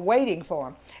while you were waiting for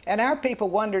them. And our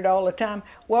people wondered all the time,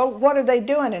 well, what are they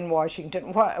doing in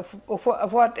Washington?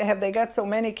 What have they got so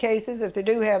many cases? If they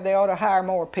do have, they ought to hire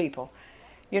more people,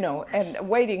 you know, and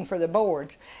waiting for the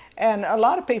boards. And a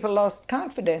lot of people lost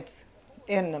confidence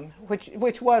in them,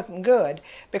 which wasn't good,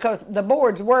 because the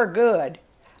boards were good.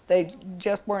 They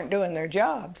just weren't doing their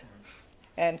jobs.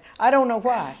 And I don't know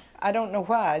why. I don't know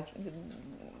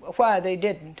why they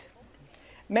didn't.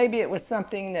 Maybe it was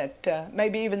something that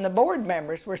maybe even the board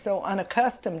members were so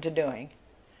unaccustomed to doing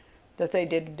that they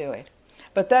didn't do it.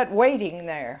 But that waiting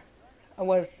there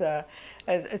was, as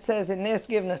it says in this,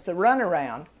 giving us the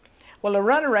runaround. Well, the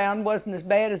runaround wasn't as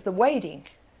bad as the waiting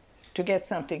to get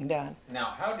something done.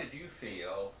 Now, how did you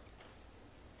feel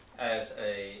as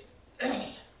a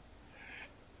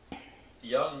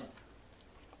young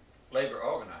labor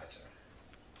organizer,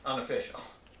 unofficial,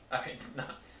 I mean,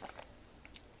 not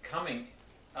coming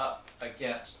up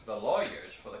against the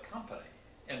lawyers for the company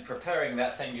in preparing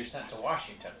that thing you sent to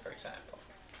Washington, for example?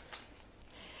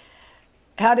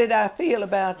 How did I feel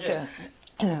about Yes.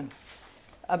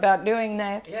 about doing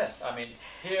that? Yes, I mean,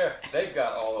 here they've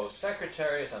got all those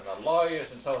secretaries and the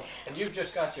lawyers and so, and you've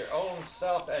just got your own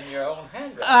self and your own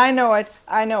handwriting. I know it.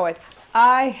 I know it.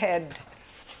 I had,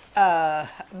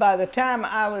 by the time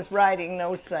I was writing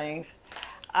those things,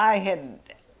 I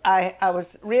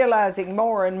was realizing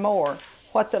more and more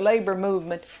what the labor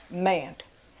movement meant.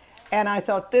 And I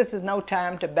thought, this is no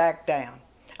time to back down.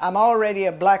 I'm already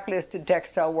a blacklisted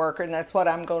textile worker, and that's what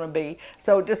I'm going to be,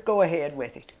 so just go ahead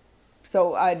with it.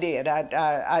 So I did.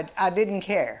 I didn't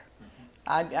care.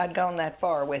 I'd gone that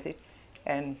far with it,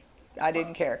 and I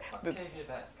didn't care. What gave you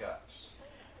that guts?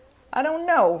 I don't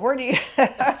know. Where do you,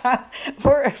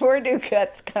 where do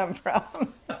guts come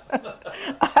from?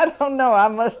 I don't know. I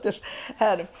must have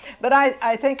had them. But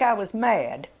I think I was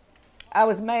mad. I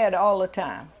was mad all the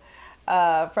time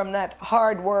from that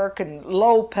hard work and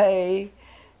low pay,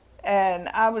 and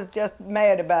I was just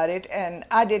mad about it, and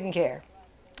I didn't care.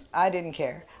 I didn't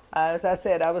care. As I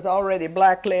said, I was already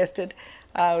blacklisted.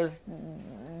 I was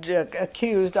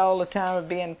accused all the time of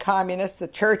being communist. The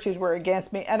churches were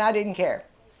against me, and I didn't care.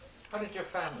 How did your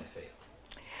family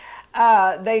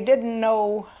feel? They didn't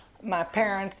know. My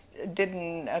parents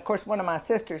didn't. Of course, one of my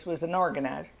sisters was an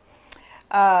organizer.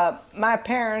 My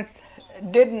parents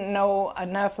didn't know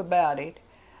enough about it,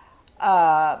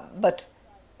 but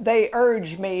they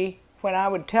urged me, when I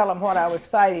would tell them what I was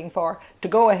fighting for, to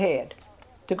go ahead,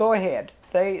 to go ahead.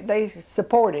 They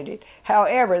supported it.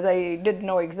 However, they didn't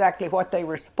know exactly what they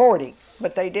were supporting,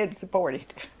 but they did support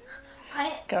it.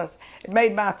 Because it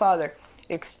made my father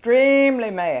extremely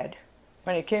mad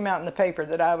when it came out in the paper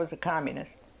that I was a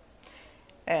communist.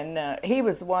 And he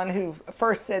was the one who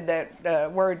first said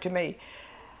that word to me.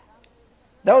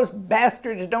 Those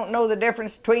bastards don't know the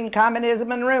difference between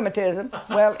communism and rheumatism.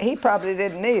 Well, he probably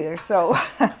didn't either, so.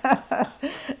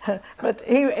 But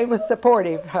he was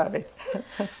supportive of it.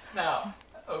 Now,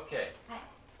 okay.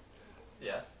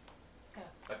 Yes?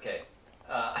 Okay.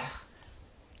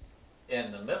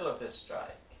 In the middle of this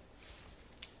strike,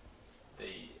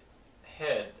 the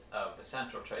head of the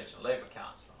Central Trades and Labor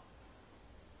Council,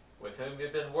 with whom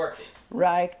you've been working,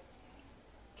 Right.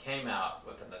 came out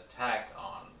with an attack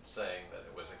on saying that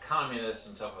it was a communist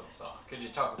and so forth and so on. Could you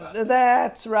talk about that?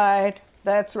 That's right.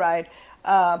 That's right.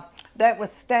 That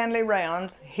was Stanley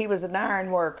Rounds. He was an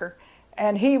iron worker,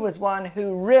 and he was one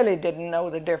who really didn't know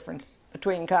the difference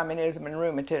between communism and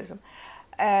rheumatism.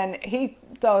 And he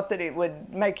thought that it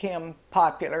would make him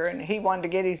popular, and he wanted to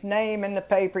get his name in the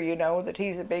paper, you know, that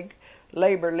he's a big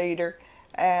labor leader,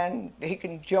 and he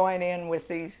can join in with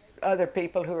these other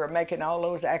people who are making all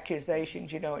those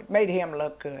accusations, you know. It made him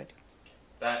look good.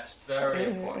 That's very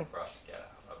important for us to get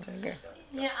out. Okay. Okay.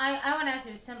 Yeah, I want to ask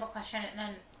you a simple question, and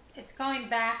then it's going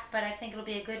back, but I think it'll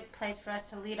be a good place for us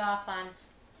to lead off on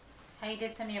how you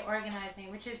did some of your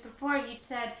organizing, which is before you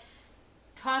said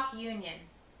talk union.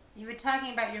 You were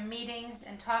talking about your meetings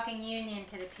and talking union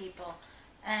to the people,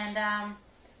 and I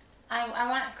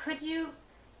want could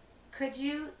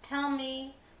you tell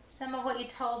me some of what you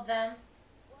told them?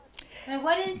 I mean,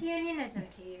 what is unionism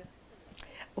to you?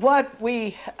 What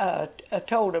we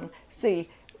told them, see,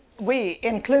 we,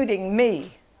 including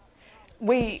me,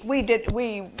 we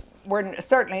were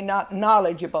certainly not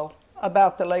knowledgeable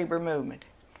about the labor movement.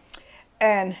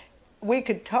 And we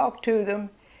could talk to them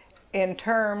in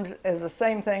terms of the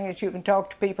same thing as you can talk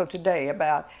to people today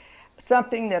about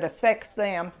something that affects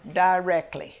them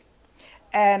directly.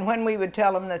 And when we would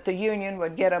tell them that the union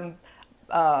would get them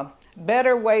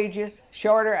better wages,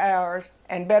 shorter hours,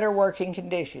 and better working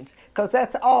conditions, because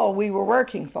that's all we were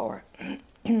working for.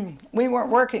 We weren't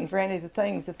working for any of the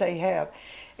things that they have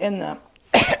in the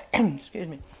excuse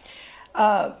me,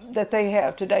 that they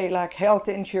have today, like health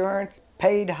insurance,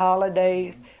 paid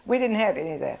holidays. We didn't have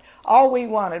any of that. All we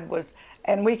wanted was,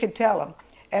 and we could tell them,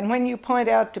 and when you point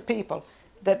out to people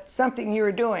that something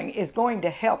you're doing is going to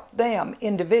help them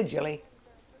individually,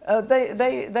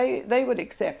 they would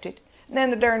accept it. And then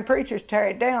the darn preachers tear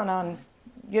it down on,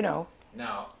 you know.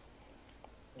 Now,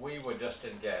 we were just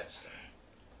in Gadsden,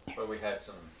 where we had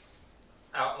some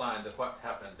outlines of what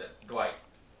happened at Dwight,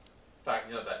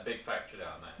 you know, that big factory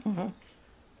down there.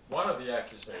 Mm-hmm. One of the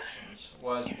accusations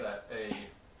was that a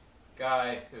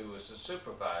guy who was a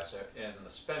supervisor in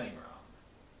the spinning room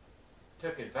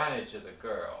took advantage of the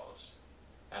girls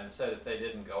and said if they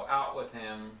didn't go out with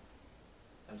him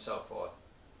and so forth,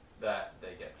 that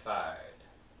they get fired.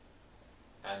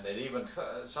 And they'd even,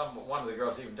 one of the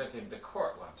girls even took him to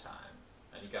court one time,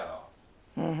 and he got off.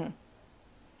 Mm-hmm.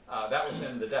 That was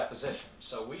in the deposition.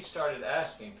 So we started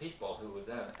asking people who were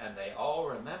then, and they all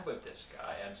remembered this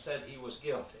guy and said he was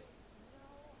guilty.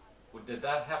 Did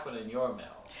that happen in your mill?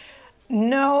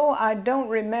 No, I don't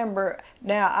remember.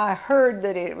 Now, I heard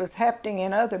that it was happening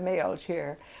in other mills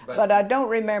here, but I don't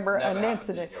remember an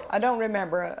incident. I don't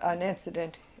remember an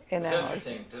incident in ours.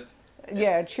 Interesting.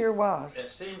 Yeah, it sure was. It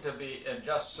seemed to be in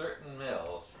just certain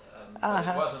mills, but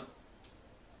it wasn't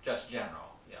just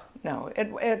general. Yeah. No,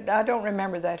 I don't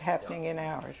remember that happening in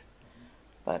ours.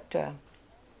 But,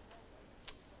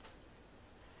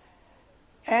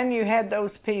 and you had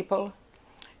those people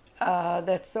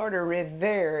that sort of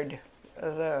revered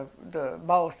the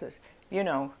bosses, you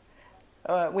know.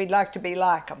 We'd like to be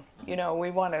like them, you know.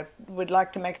 We'd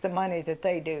like to make the money that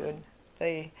they do, and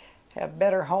they have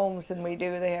better homes than we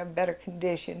do. They have better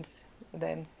conditions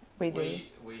than we do.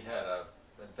 We had a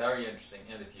very interesting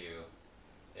interview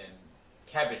in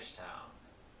Cabbagetown.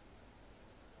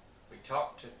 We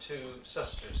talked to two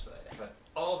sisters there, but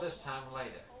all this time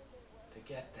later, to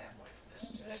get them with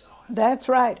Mr. So. That's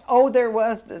right. Oh, there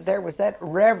was that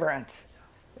reverence,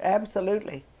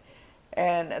 absolutely,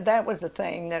 and that was a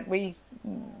thing that we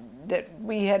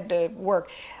had to work.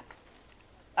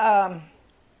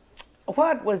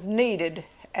 What was needed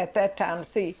at that time,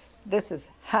 see, this is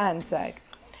hindsight,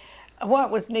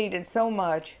 what was needed so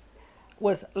much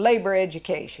was labor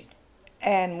education,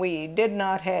 and we did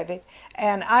not have it,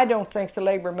 and I don't think the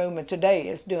labor movement today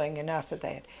is doing enough of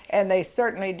that, and they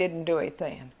certainly didn't do it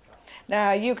then.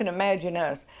 Now, you can imagine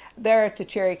us there at the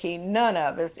Cherokee, none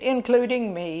of us,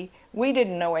 including me, we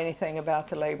didn't know anything about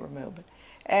the labor movement,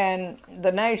 and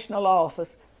the national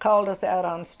office called us out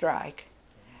on strike.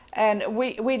 And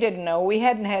we didn't know. We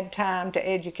hadn't had time to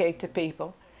educate the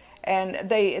people, and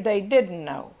they didn't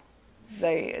know.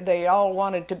 They all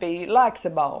wanted to be like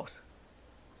the boss,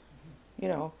 you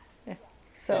know.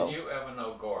 So. Did you ever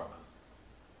know Gorman?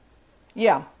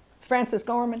 Yeah, Francis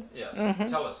Gorman. Yes. Mm-hmm.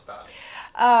 Tell us about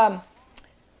it.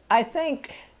 I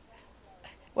think.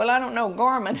 Well, I don't know.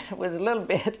 Gorman was a little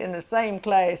bit in the same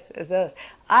class as us.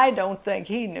 I don't think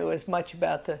he knew as much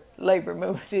about the labor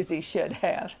movement as he should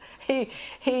have. He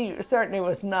certainly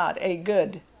was not a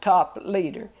good top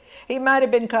leader. He might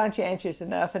have been conscientious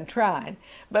enough and trying,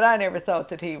 but I never thought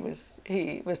that he was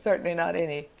certainly not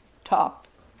any top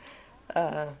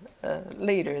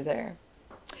leader there.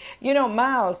 You know,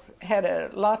 Miles had a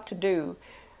lot to do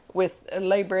with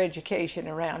labor education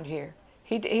around here.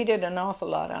 He did an awful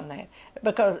lot on that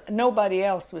because nobody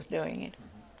else was doing it.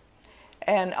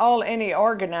 And any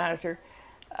organizer,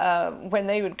 when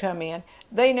they would come in,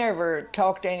 they never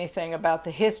talked anything about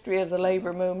the history of the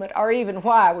labor movement or even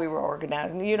why we were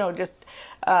organizing. You know, just,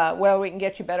 well, we can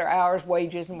get you better hours,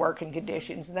 wages, and working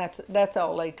conditions, and that's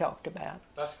all they talked about.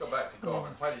 Let's go back to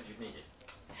Gorman. Why did you meet him?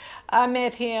 I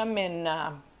met him in,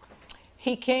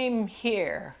 he came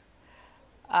here.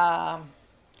 I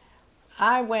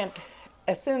went,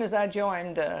 as soon as I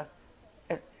joined,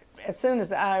 as soon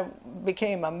as I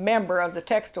became a member of the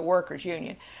Textile Workers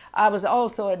Union, I was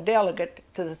also a delegate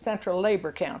to the Central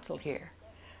Labor Council here.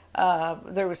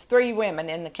 There was 3 women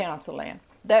in the council then.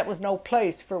 That was no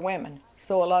place for women,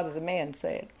 so a lot of the men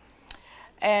said.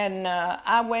 And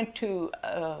I went to,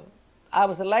 I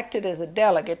was elected as a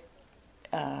delegate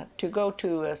to go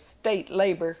to a state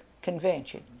labor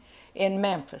convention in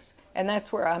Memphis, and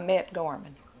that's where I met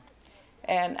Gorman.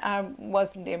 And I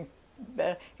wasn't,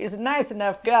 he's a nice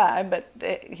enough guy, but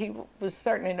he was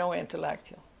certainly no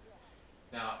intellectual.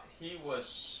 Now, he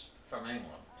was from England.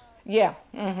 Yeah.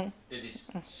 Mm-hmm. Did he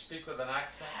speak with an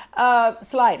accent?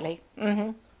 Slightly.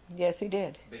 Mm-hmm. Yes, he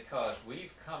did. Because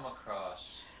we've come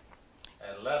across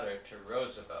a letter to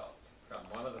Roosevelt from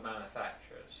one of the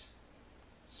manufacturers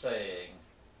saying,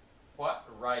 what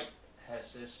right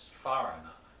has this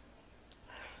foreigner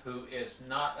who is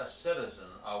not a citizen,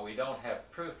 or we don't have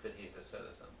proof that he's a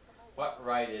citizen, what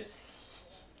right is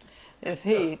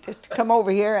he to come over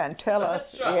here and tell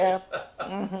us? That's right.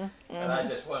 Yeah. And I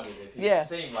just wondered if he Yeah.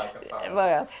 seemed like a foreigner.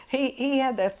 Well, he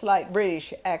had that slight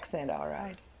British accent, all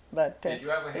right. But Did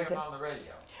you ever hear him on the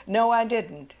radio? no, I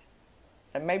didn't.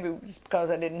 And maybe it's because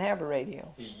I didn't have a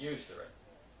radio. He used the radio.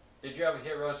 Did you ever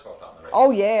hear Roosevelt on the radio?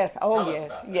 Oh yes, oh Tell us yes,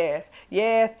 about that.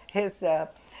 yes.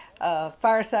 His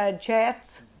fireside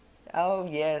chats. Oh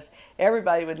yes,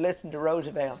 everybody would listen to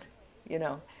Roosevelt, you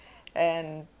know,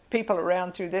 and people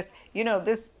around through this, you know,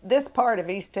 this part of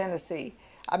East Tennessee.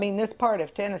 I mean, this part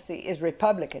of Tennessee is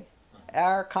Republican.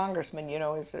 Our congressman, you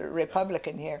know, is a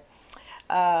Republican here,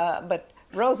 but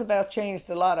Roosevelt changed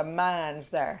a lot of minds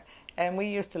there, and we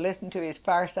used to listen to his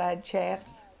fireside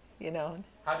chats, you know.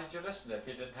 How did you listen if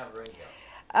you didn't have a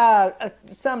radio?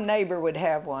 Some neighbor would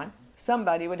have one.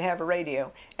 Somebody would have a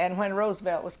radio, and when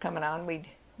Roosevelt was coming on, we'd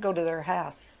go to their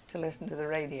house to listen to the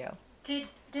radio. Did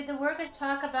the workers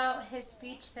talk about his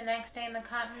speech the next day in the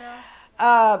cotton mill?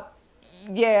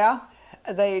 Yeah,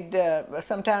 they'd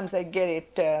sometimes they'd get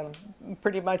it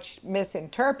pretty much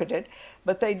misinterpreted,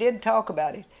 but they did talk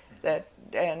about it.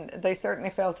 And they certainly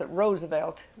felt that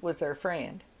Roosevelt was their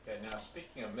friend. Okay, now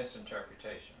speaking of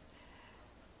misinterpretation,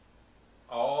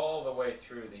 all the way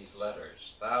through these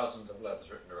letters, thousands of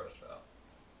letters written to Roosevelt,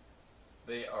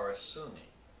 they are assuming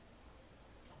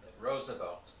that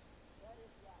Roosevelt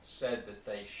said that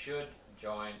they should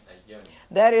join a union.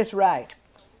 That is right.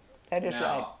 That is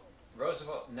now, right.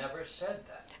 Roosevelt never said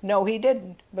that. No, he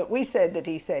didn't, but we said that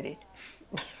he said it.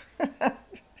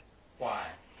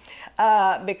 Why?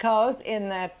 Because in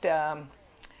that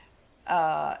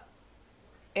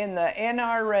in the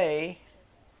NRA,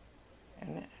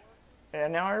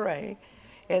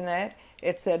 in that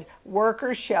it said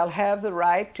workers shall have the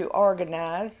right to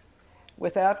organize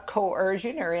without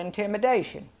coercion or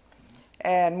intimidation.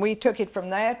 And we took it from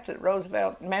that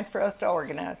Roosevelt meant for us to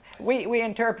organize. We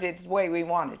interpreted it the way we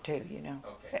wanted to, you know.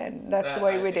 Okay. And that's the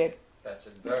way we did. That's a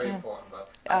very important,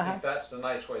 but I think that's the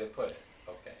nice way to put it.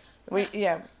 Okay.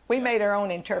 We made our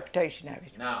own interpretation of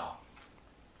it. Now,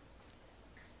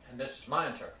 and this is my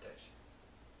interpretation,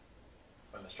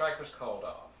 when the strike was called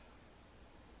off,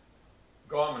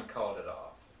 Gorman called it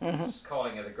off, He's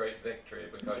calling it a great victory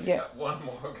because you got one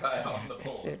more guy on the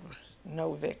board. It was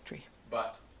no victory.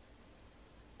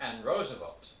 And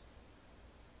Roosevelt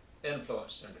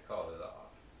influenced him to call it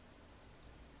off.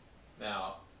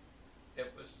 Now,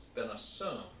 it was been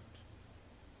assumed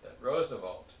that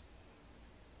Roosevelt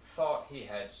thought he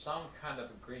had some kind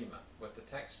of agreement with the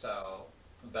textile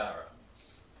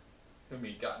barons, whom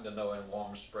he'd gotten to know in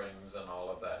Warm Springs and all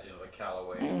of that, you know, the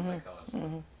Callaways and the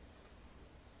Cohens,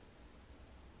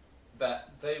 that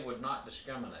they would not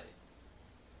discriminate.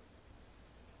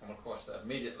 And of course,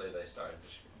 immediately they started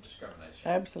discrimination.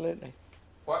 Absolutely.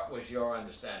 What was your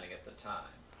understanding at the time?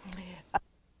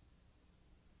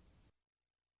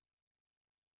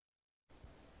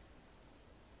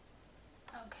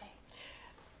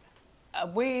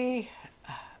 We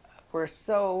were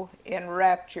so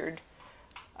enraptured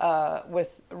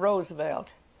with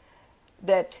Roosevelt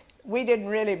that we didn't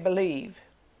really believe,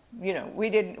 you know, we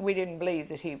didn't believe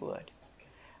that he would.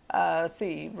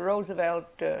 See,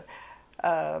 Roosevelt,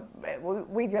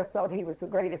 we just thought he was the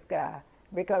greatest guy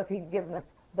because he'd given us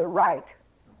the right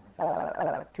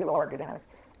to organize.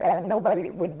 And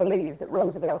nobody would believe that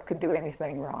Roosevelt could do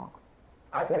anything wrong.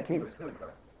 I think he was too.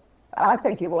 I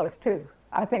think he was too.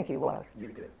 I think he was. You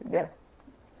did. Yeah.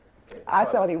 I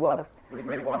thought he was. We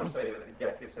may want to say that,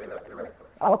 yes, you say that directly.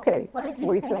 Okay. What did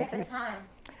you think at the time?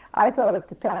 I thought at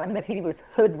the time that he was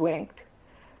hoodwinked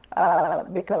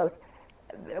because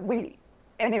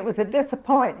and it was a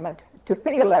disappointment to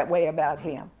feel that way about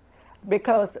him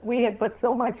because we had put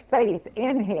so much faith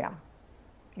in him,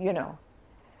 you know,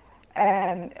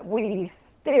 and we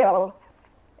still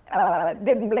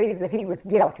didn't believe that he was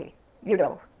guilty, you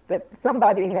know, that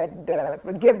somebody had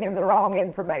given him the wrong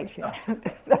information.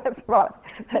 That's what,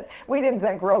 we didn't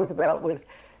think Roosevelt was,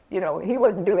 you know, he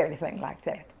wouldn't do anything like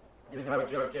that. You know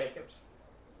Joe Jacobs?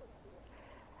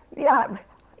 Yeah,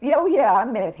 yeah, I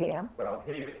met him. Well,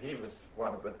 he was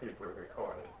one of the people who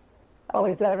recorded. Oh,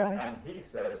 is that right? And he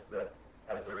says that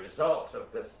as a result of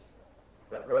this,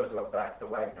 that Roosevelt backed the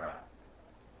Wagner Act.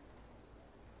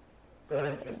 It's an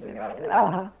interesting idea.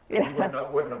 Yeah. He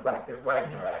wouldn't have backed the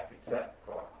Wagner Act except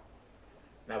for.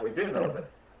 Now we do know that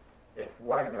if the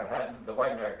Wagner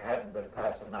Act hadn't been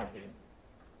passed in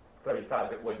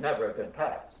 1935, it would never have been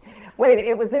passed. Wait,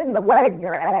 it was in the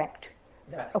Wagner Act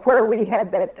where we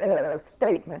had that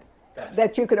statement That's-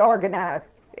 that you could organize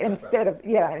instead of,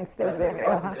 yeah, instead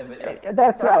of,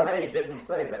 that's right. He didn't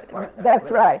say that.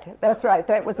 That's right. That's right.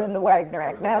 That was in the Wagner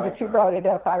Act. Now that you brought it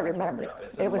up, I remember. Yeah,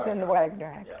 it's It was in the Wagner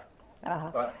Act.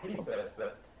 Yeah. But he says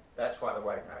that that's why the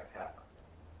Wagner Act happened.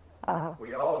 Uh-huh.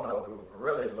 We all know who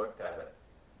really looked at it,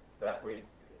 that we,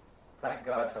 thank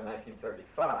God for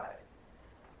 1935.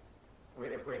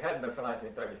 If we hadn't been for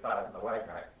 1935 in the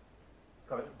Wagner Act,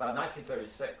 because by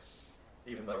 1936,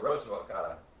 even though Roosevelt got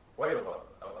a wave of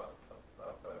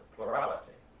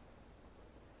plurality,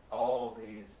 all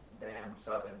these damn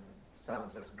Southern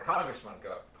senators and congressmen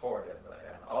got poured in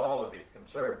there, and all of these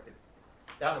conservative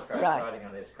Democrats Right. riding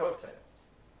on these coattails.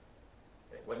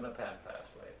 It wouldn't have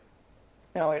passed later.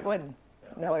 No, it wouldn't.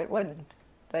 Yeah. No, it wouldn't.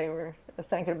 They were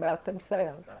thinking about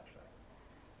themselves. That's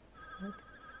right.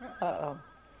 Uh-oh.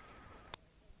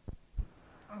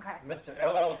 Okay. Mr.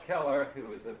 L.L. Keller, who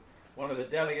was one of the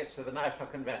delegates to the National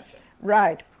Convention.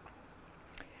 Right.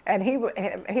 And he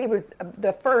was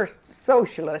the first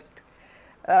socialist,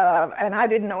 and I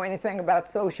didn't know anything about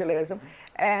socialism.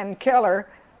 And Keller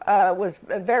was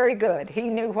very good. He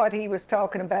knew what he was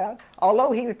talking about,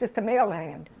 although he was just a mail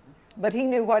hand. But he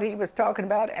knew what he was talking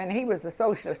about, and he was a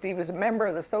socialist. He was a member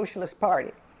of the Socialist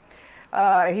Party.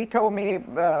 He told me,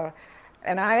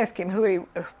 and I asked him who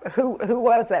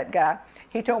was that guy.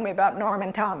 He told me about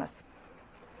Norman Thomas.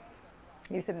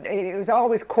 He said he was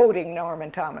always quoting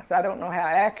Norman Thomas. I don't know how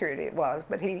accurate it was,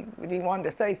 but he wanted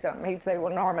to say something. He'd say,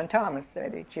 well, Norman Thomas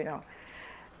said it, you know.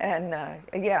 And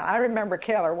yeah, I remember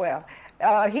Keller well.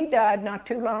 He died not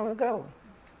too long ago.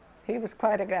 He was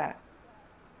quite a guy.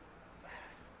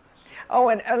 Oh,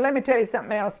 and let me tell you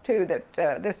something else, too,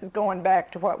 that this is going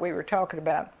back to what we were talking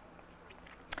about.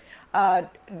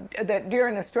 That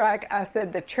during the strike, I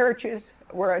said the churches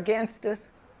were against us,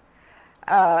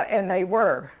 and they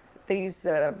were. These,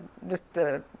 just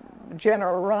the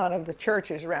general run of the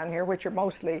churches around here, which are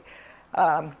mostly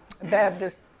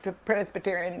Baptist,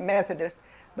 Presbyterian, Methodist,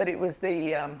 but it was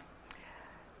the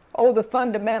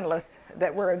fundamentalists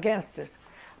that were against us.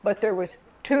 But there was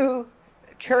two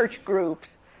church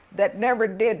groups that never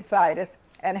did fight us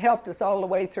and helped us all the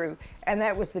way through, and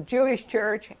that was the Jewish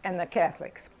church and the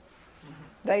Catholics.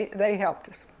 They helped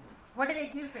us. What did they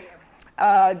do for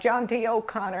you? John T.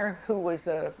 O'Connor, who was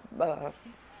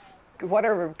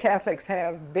whatever Catholics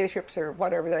have, bishops or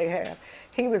whatever they have,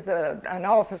 he was an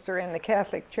officer in the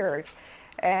Catholic Church,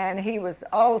 and he was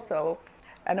also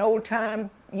an old-time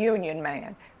Union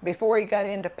man before he got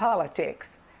into politics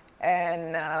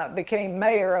and became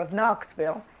mayor of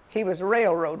Knoxville. He was a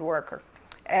railroad worker,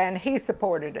 and he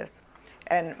supported us.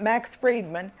 And Max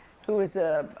Friedman, who is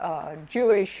a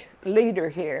Jewish leader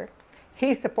here,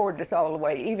 he supported us all the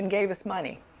way, even gave us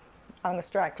money on the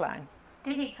strike line.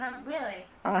 Did he come? Really?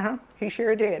 Uh-huh, he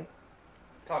sure did.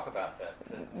 Talk about that.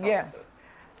 Yeah.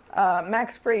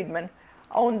 Max Friedman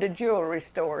owned a jewelry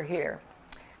store here.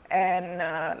 And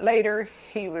later,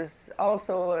 he was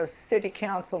also a city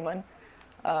councilman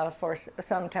for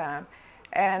some time.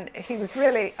 And he was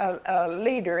really a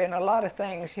leader in a lot of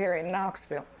things here in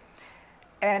Knoxville.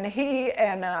 And he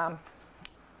and,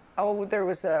 there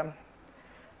was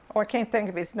I can't think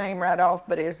of his name right off,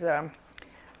 but his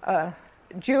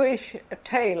Jewish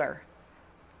tailor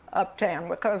uptown,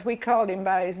 because we called him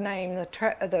by his name,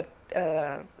 the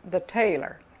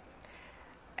tailor.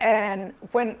 And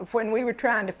when we were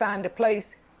trying to find a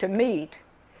place to meet,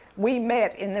 we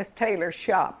met in this tailor's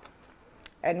shop,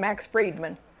 and Max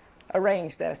Friedman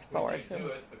arranged this for us. Would you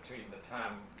do it between the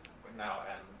time now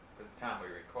and the time we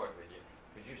recorded with you?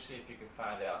 Could you see if you could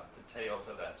find out details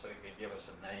of that so you could give us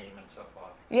a name and so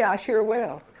forth? Yeah, I sure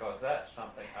will. Because that's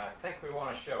something I think we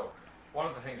want to show. One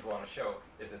of the things we want to show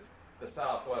is that the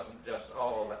South wasn't just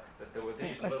all that there were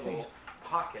these little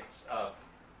pockets of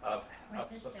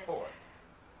support.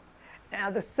 Now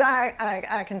the sign,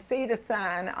 I can see the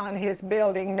sign on his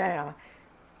building now.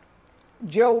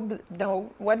 Job,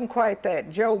 no, wasn't quite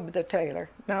that. Job the tailor.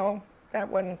 No, that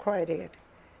wasn't quite it.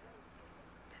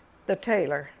 The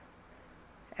tailor.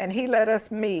 And he let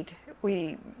us meet.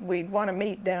 We'd want to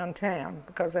meet downtown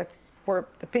because that's where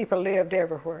the people lived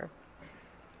everywhere.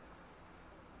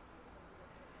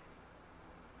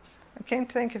 I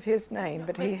can't think of his name,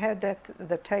 but he had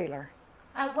the tailor.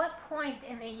 At what point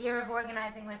in the year of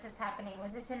organizing was this happening?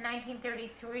 Was this in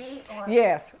 1933 or?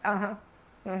 Yes,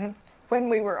 when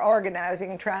we were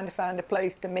organizing and trying to find a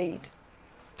place to meet.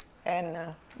 And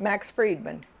Max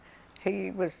Friedman,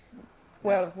 he was,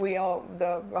 well,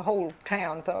 the whole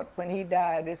town thought when he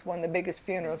died it's one of the biggest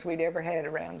funerals we'd ever had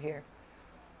around here.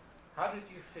 How did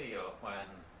you feel when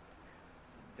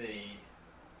they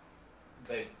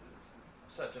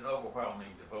such an overwhelming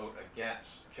vote against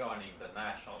joining the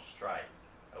national strike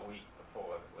a week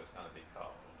before it was going to be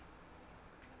called?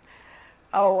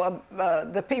 Oh,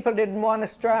 the people didn't want to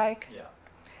strike? Yeah.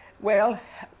 Well,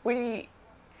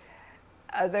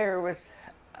 there was,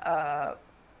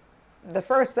 the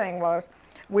first thing was,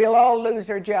 we'll all lose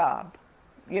our job,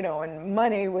 you know, and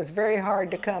money was very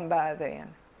hard to come by then.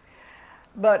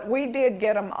 But we did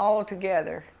get them all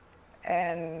together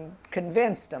and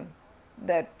convinced them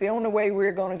that the only way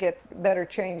we're going to get better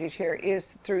changes here is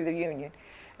through the union.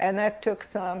 And that took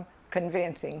some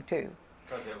convincing, too.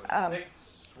 Because it was a big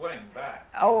swing back.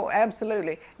 Oh,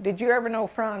 absolutely. Did you ever know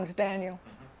Franz Daniel?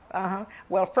 Mm-hmm.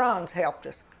 Well, Franz helped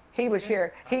us. He was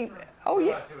here. He was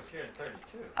here in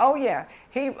 32. Oh yeah.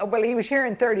 He was here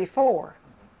in 34.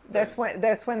 Mm-hmm.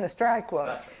 That's when the strike was.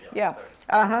 That's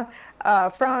right, Yeah.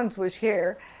 Franz was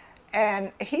here,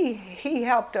 and he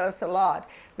helped us a lot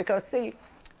because see,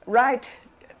 right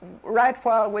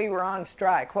while we were on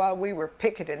strike, while we were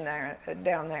picketing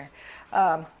down there,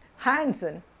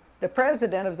 Heinzen, the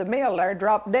president of the mill there,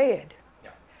 dropped dead.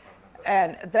 Yeah.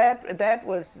 And that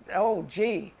was, oh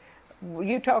gee,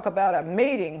 you talk about a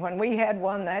meeting. When we had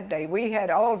one that day, we had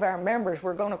all of our members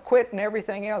were going to quit and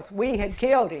everything else. We had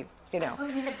killed him, you know. Oh,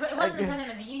 you mean it wasn't the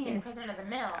president of the union, the president of the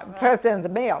mill, right? President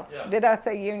of the mill. Yeah. Did I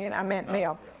say union? I meant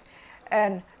mill. Yeah.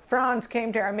 And Franz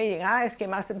came to our meeting. I asked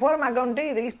him, I said, what am I going to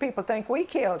do? These people think we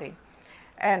killed him.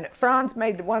 And Franz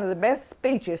made one of the best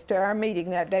speeches to our meeting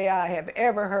that day I have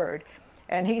ever heard.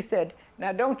 And he said,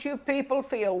 now don't you people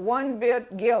feel one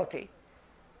bit guilty.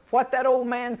 What that old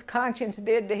man's conscience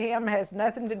did to him has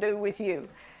nothing to do with you.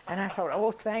 And I thought,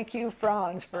 oh, thank you,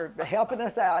 Franz, for helping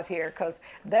us out here, because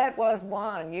that was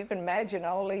one. You can imagine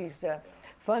all these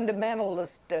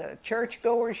fundamentalist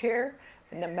churchgoers here,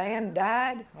 and the man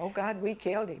died. Oh, God, we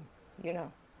killed him, you know.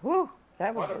 Whew,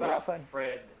 that was rough one.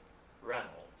 Fred Reynolds?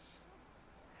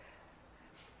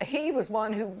 He was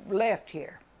one who left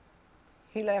here.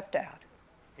 He left out.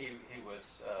 He was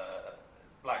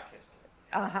blacklisted.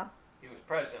 Uh-huh. He was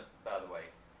president, by the way,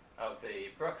 of the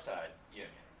Brookside Union.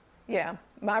 Yeah,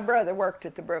 my brother worked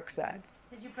at the Brookside.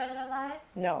 Is your brother alive?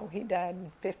 No, he died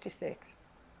in '56.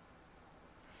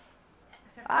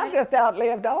 So I Fred, just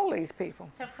outlived all these people.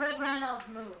 so Fred Reynolds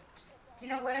moved. Do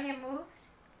you know where he moved?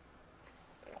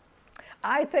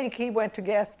 I think he went to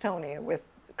Gastonia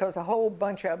because a whole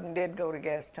bunch of them did go to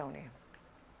Gastonia.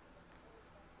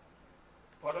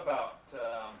 What about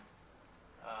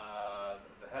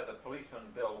had the policeman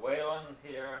Bill Whalen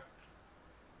here?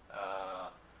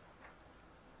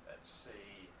 Let's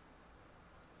see.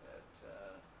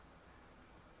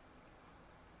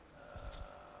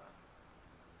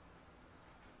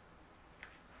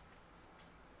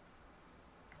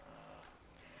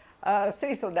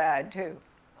 Cecil died too.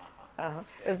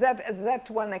 Is that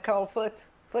the one they call Foots?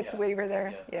 Foots Yeah. Weaver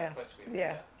there? Yeah, Foots Weaver,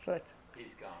 Yeah, yeah. Foots.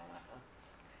 He's gone.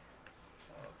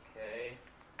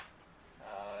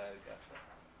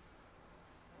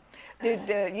 Okay.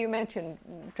 Did you mention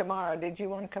tomorrow? Did you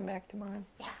want to come back tomorrow?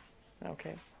 Yeah.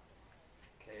 Okay.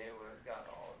 Okay, we've got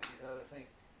all of these other things.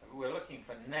 We're looking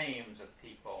for names of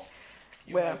people.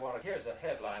 You Well- may want to, here's a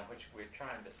headline which we're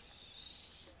trying to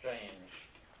change.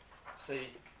 See,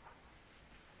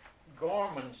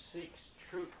 Gorman seeks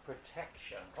troop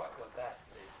protection. What would that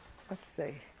be? Let's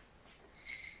see.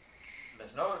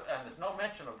 There's no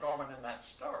mention of Gorman in that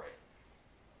story.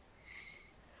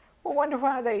 Well, wonder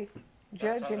why they I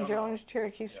Judge don't and know. Jones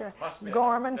Cherokee Yeah, Strike. must be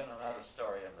Gorman's. been another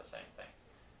story in the same thing.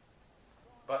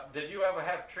 But did you ever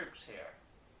have troops here?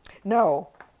 No,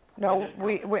 They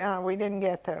didn't we didn't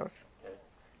get those. Okay.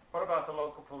 What about the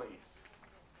local police?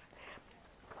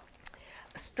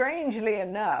 Strangely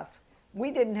enough,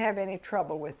 we didn't have any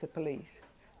trouble with the police.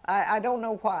 I don't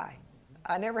know why.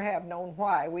 I never have known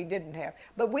why we didn't have,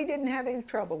 but we didn't have any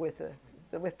trouble with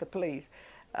the police.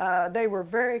 They were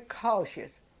very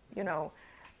cautious, you know.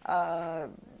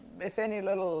 If any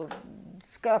little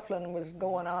scuffling was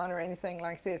going on or anything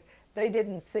like this, they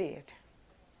didn't see it.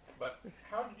 But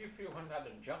how did you feel when that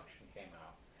injunction came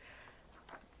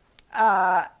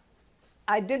out?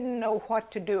 I didn't know what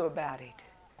to do about it.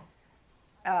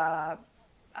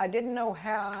 I didn't know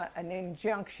how an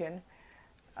injunction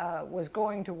was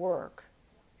going to work.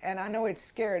 And I know it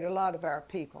scared a lot of our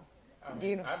people. I mean,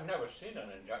 You know. I've never seen an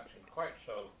injunction quite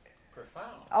so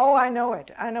profound. Oh, I know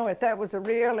it. I know it. That was a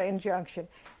real injunction.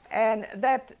 And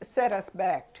that set us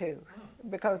back, too,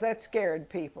 because that scared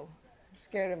people.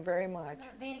 Scared them very much. No,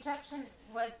 the injunction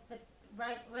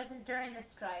wasn't during the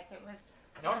strike. It was.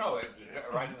 No, it was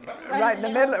right in the middle. Right in the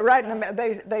middle. Right in the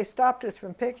middle. They stopped us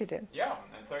from picketing. Yeah,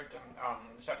 on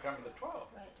September the 12th.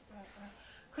 Right.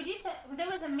 Could you there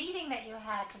was a meeting that you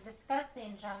had to discuss the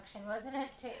injunction, wasn't it?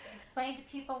 To explain to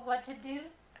people what to do?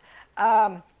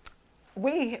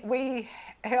 We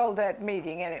held that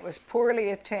meeting, and it was poorly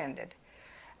attended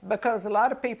because a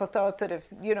lot of people thought that if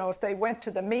they went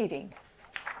to the meeting,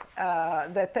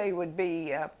 that they would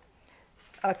be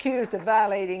accused of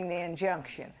violating the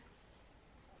injunction.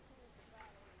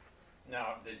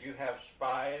 Now, did you have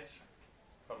spies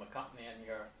from the company in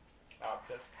your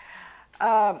outfit?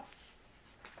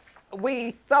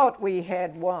 We thought we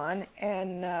had one,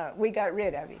 and we got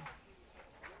rid of him.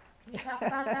 Can you talk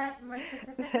about that more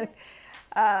specifically?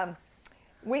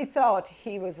 We thought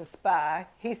he was a spy.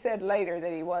 He said later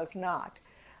that he was not.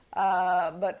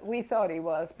 But we thought he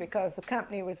was because the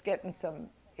company was getting some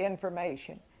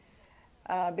information.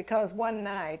 Because one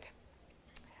night,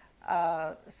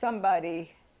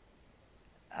 somebody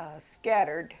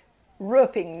scattered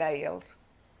roofing nails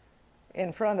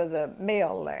in front of the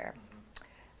mill there.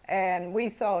 And we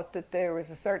thought that there was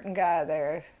a certain guy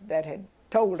there that had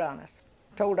told on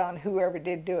whoever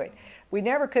did do it. We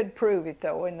never could prove it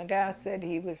though, and the guy said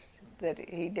that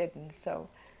he didn't. So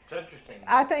It's interesting.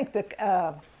 I think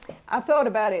that I thought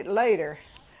about it later.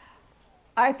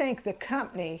 I think the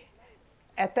company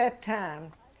at that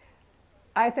time,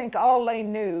 I think all they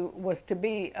knew was to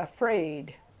be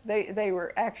afraid. They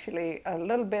were actually a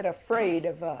little bit afraid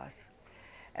of us.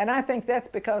 And I think that's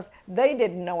because they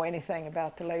didn't know anything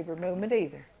about the labor movement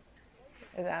either.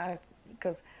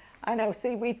 Because I know,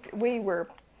 see, we were,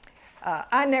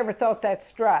 I never thought that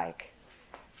strike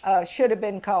should have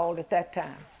been called at that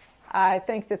time. I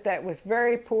think that that was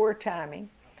very poor timing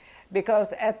because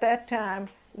at that time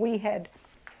we had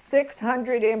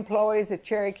 600 employees at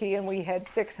Cherokee and we had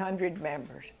 600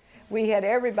 members. We had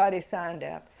everybody signed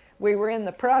up. We were in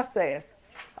the process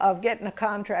of getting a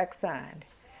contract signed.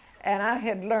 And I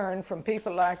had learned from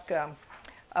people like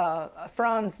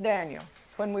Franz Daniel,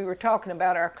 when we were talking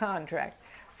about our contract.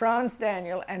 Franz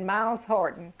Daniel and Miles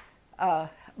Horton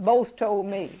both told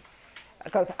me,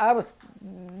 because I was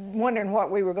wondering what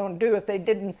we were going to do if they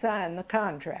didn't sign the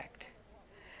contract.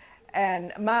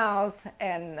 And Miles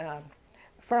and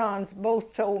Franz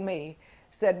both told me,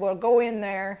 said, well, go in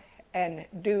there and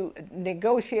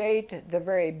negotiate the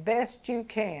very best you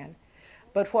can.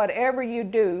 But whatever you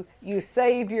do, you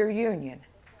save your union.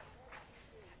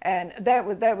 And that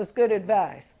was good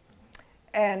advice.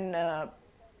 And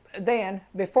then,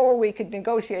 before we could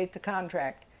negotiate the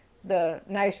contract, the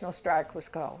national strike was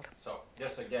called. So,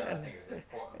 this again, I think is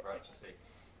important for us to see.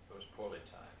 It was poorly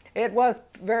timed. It was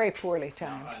very poorly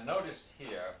timed. Now, I noticed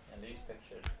here in these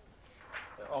pictures,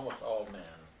 they're almost all men.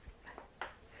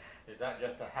 Is that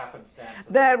just a happenstance?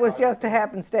 That was just a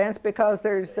happenstance because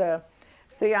there's,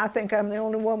 see, I think I'm the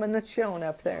only woman that's shown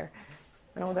up there.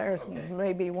 No, there's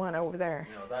maybe one over there.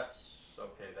 You know, that's,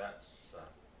 okay, that's...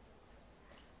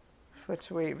 Foots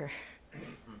Weaver.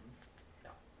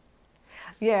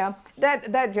 Yeah,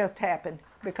 that just happened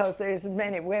because there's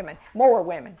many women, more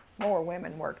women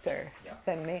work there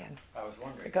than men. I was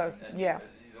wondering. Because, and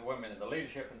the women in the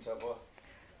leadership and so forth.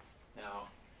 Now,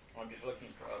 I'm just looking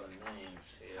for other names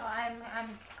here. Oh,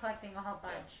 I'm collecting a whole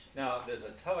bunch. Now, there's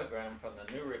a telegram from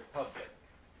the New Republic.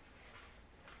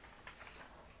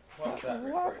 What does that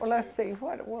refer to? Well, let's see,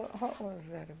 what was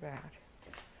that about?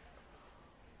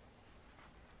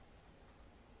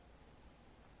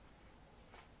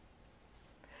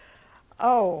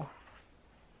 Oh,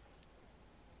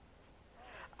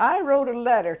 I wrote a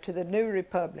letter to the New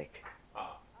Republic.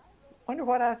 Wonder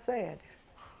what I said.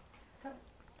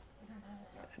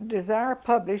 Desire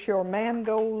publish your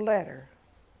Mangold letter.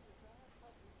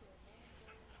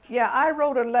 Yeah, I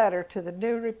wrote a letter to the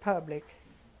New Republic,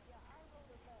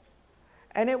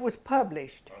 and it was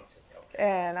published.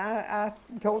 And I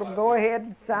told them go ahead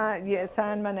and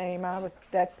sign my name. I was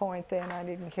at that point then I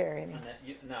didn't care any.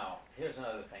 Now, here's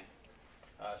another thing.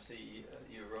 See,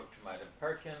 you wrote to Madam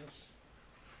Perkins.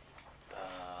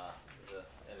 The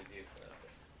interview for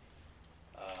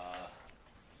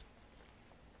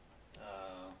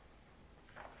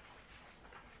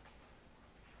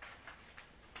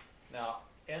now,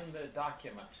 in the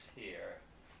documents here,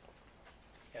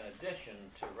 in addition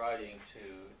to writing to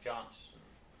Johnson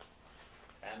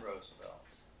and Roosevelt,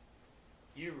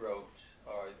 you wrote,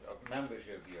 or members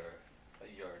of your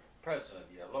president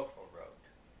of your local wrote,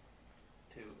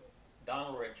 to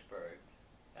Donald Richburg,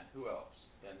 and who else?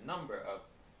 A number of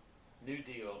New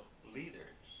Deal leaders.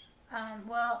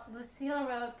 Well, Lucille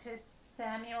wrote to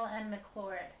Samuel M.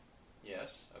 McClord. Yes,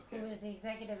 okay. Who was the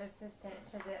executive assistant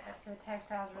to the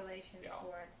Textiles Relations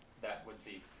Board. That would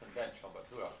be conventional, but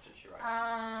who else did she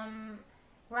write?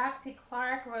 Roxy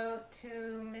Clark wrote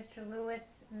to Mr. Lewis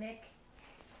Mick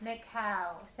Mick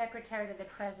Howe, secretary to the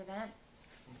president,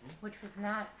 which was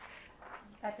not,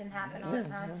 that didn't happen all the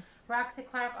time. Roxy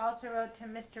Clark also wrote to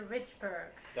Mr.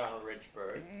 Richburg. Donald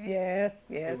Richburg. Yes,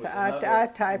 yes. was I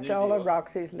another typed New all of Deal.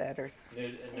 Roxy's letters.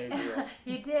 New Deal.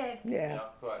 You did. Yeah.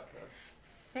 Quite.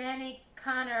 Fanny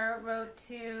Connor wrote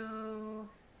to,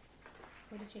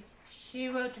 who did she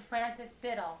wrote to Francis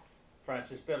Biddle.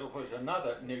 Francis Biddle was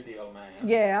another New Deal man.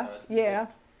 Yeah, yeah.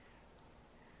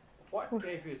 What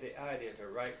gave you the idea to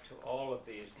write to all of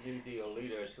these New Deal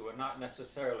leaders who were not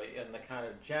necessarily in the kind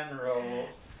of general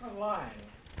line?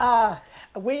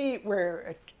 We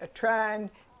were trying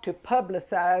to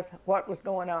publicize what was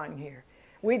going on here.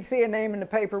 We'd see a name in the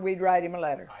paper, we'd write him a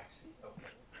letter. I see.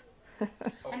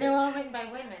 Okay. And they were all written by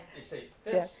women. You see,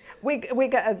 this. Yeah. We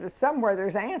got somewhere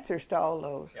there's answers to all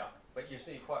those. Yeah, but you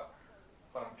see, what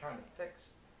I'm trying to fix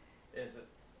is that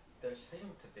there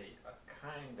seemed to be a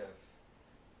kind of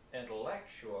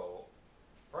intellectual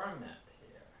ferment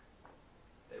here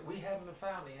that we haven't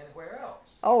found anywhere else.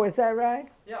 Oh, is that right?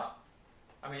 Yeah,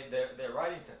 I mean they're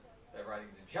writing to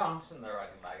Johnson, they're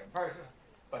writing to Megan Perkins,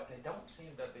 but they don't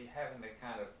seem to be having the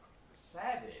kind of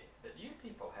savvy that you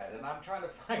people had, and I'm trying to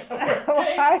find out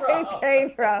where it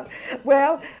came from.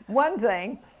 Well, one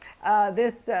thing,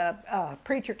 this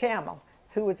Preacher Camel,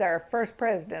 who was our first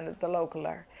president at the local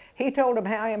there, he told them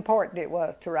how important it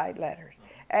was to write letters.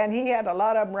 And he had a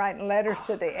lot of them writing letters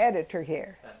to the editor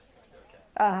here. That's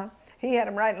good, okay. He had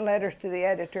them writing letters to the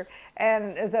editor.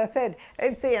 And as I said,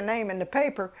 they'd see a name in the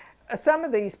paper. Some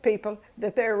of these people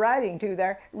that they're writing to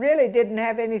there really didn't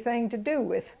have anything to do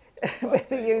with, with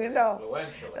the union at all.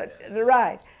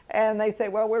 Right. And they say,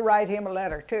 well, we'll write him a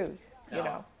letter too, now, you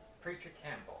know. Preacher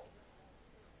Campbell,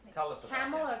 tell us about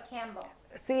Camel him. or Campbell?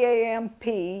 Campbell.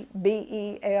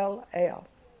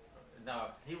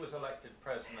 Now, he was elected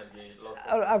president of the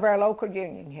local. Of our local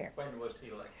union here. When was he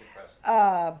elected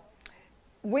president?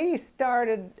 We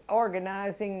started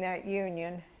organizing that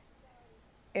union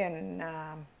in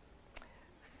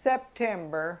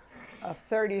September of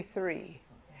 '33.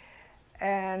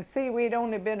 And see, we'd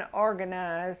only been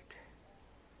organized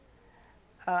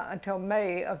until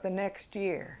May of the next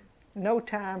year. No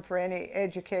time for any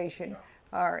education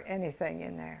or anything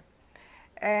in there.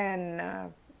 And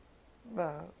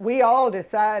we all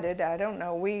decided, I don't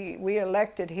know, we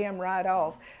elected him right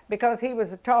off because he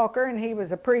was a talker and he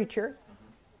was a preacher.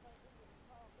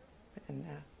 And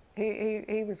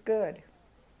he was good.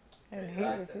 And he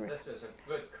was. This is a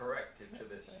good corrective to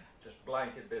this just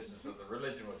blanket business of the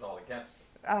religion was all against it.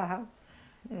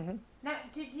 Now,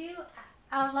 did you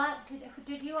all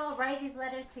write these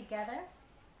letters together?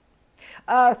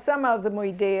 Some of them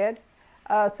we did.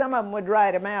 Some of them would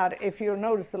write them out. If you'll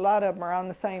notice, a lot of them are on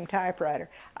the same typewriter.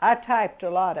 I typed a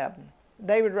lot of them.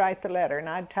 They would write the letter and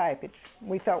I'd type it.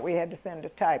 We thought we had to send a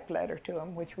typed letter to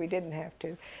them, which we didn't have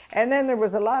to. And then there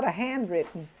was a lot of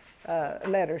handwritten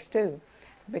letters too,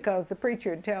 because the preacher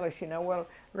would tell us, you know, well,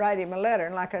 write him a letter.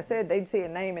 And like I said, they'd see a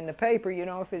name in the paper, you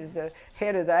know, if it's the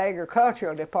head of the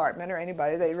agricultural department or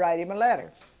anybody, they'd write him a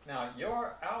letter. Now,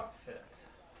 your outfit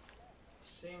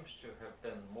seems to have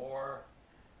been more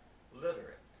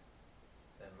literate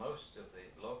than most of the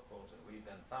locals that we've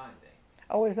been finding.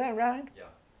 Oh, is that right?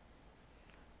 Yeah.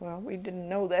 Well, we didn't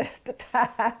know that at the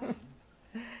time.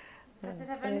 Does it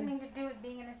have anything to do with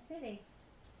being in a city?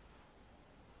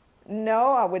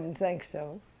 No, I wouldn't think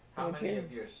so. How Would many you?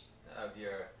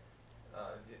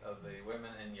 of the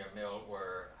women in your mill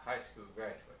were high school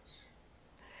graduates?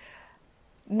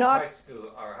 Not high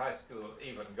school,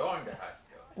 even going to high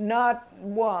school. Not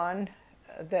one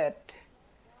that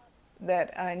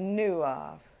I knew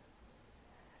of.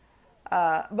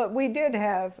 But we did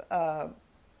have,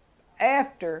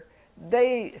 after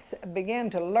they began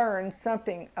to learn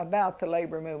something about the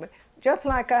labor movement, just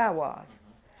like I was,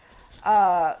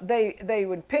 they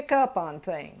would pick up on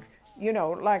things, you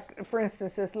know, like, for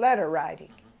instance, this letter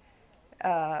writing.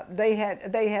 They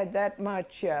had that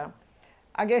much,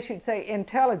 I guess you'd say,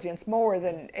 intelligence more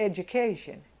than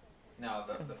education. Now,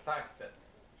 the fact that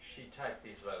she typed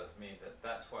these letters means that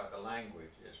that's why the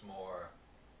language is more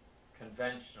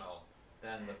conventional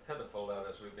than the pitiful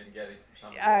letters we've been getting from some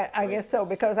of the I guess so,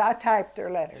 because I typed their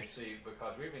You letters. see,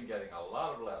 because we've been getting a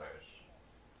lot of letters,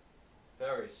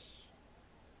 very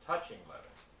touching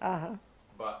letters,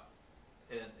 but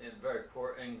in very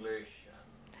poor English,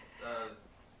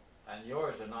 and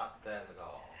yours are not that at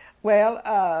all. Well,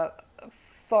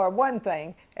 for one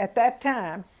thing, at that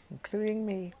time, including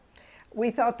me, we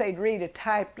thought they'd read a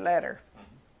typed letter.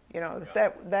 You know,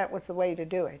 that was the way to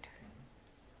do it.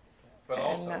 But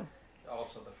And,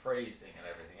 also the phrasing and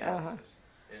everything else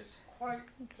is quite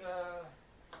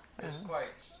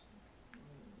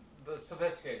the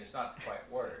sophisticated is not the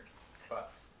right word,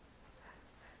 but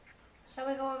Shall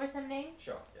we go over some names?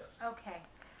 sure, yes. Okay.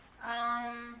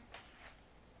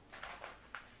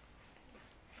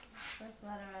 First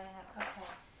letter I have. Okay.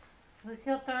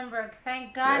 Lucille Thornburgh.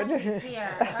 Thank God she's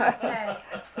here. Okay.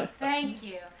 Thank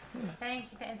you.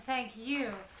 Thank you. And thank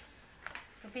you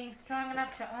for being strong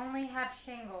enough to only have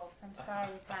shingles. I'm sorry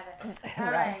you've had it.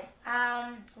 All right.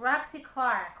 Roxy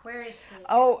Clark. Where is she?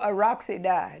 Oh, Roxy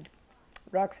died.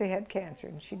 Roxy had cancer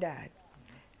and she died.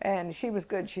 And she was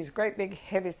good. She's a great big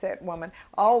heavy-set woman.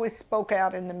 Always spoke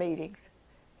out in the meetings.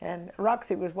 And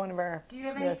Roxy was one of our... Do you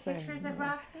have any pictures of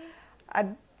Roxy? I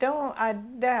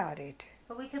doubt it.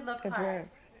 But we could look hard.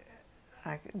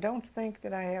 I don't think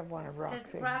that I have one of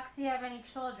Roxy. Does Roxy have any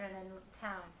children in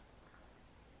town?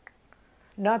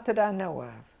 Not that I know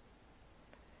of.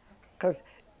 Because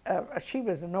she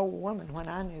was an old woman when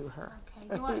I knew her.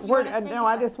 Okay. No,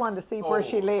 I just wanted to see where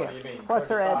she lived. What do you mean, What's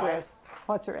her 35? address?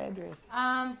 What's her address?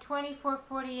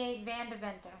 2448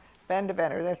 Vandeventer.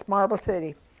 Vandeventer. That's Marble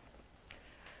City.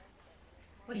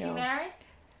 Was she No. married?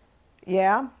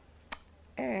 Yeah.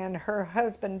 And her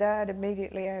husband died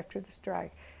immediately after the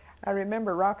strike. I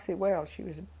remember Roxy well. She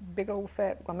was a big old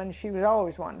fat woman. She was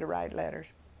always wanting to write letters.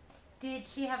 Did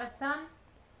she have a son?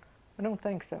 I don't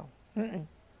think so. Mm-mm.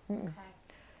 Mm-mm. Okay.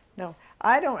 No,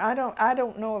 I don't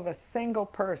know of a single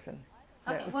person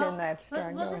that was in that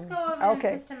strike. We'll just go over them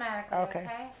systematically,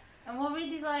 okay? And we'll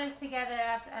read these letters together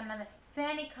after another.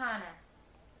 Fanny Connor.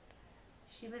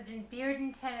 She lived in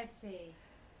Bearden, Tennessee.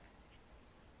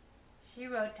 She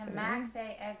wrote to Max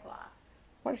A. Egloff.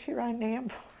 What did she write to him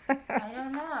for? I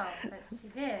don't know, but she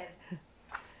did.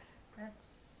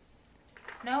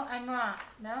 No, I'm wrong.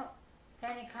 No,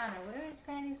 Fanny Connor. Where is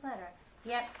Fanny's letter?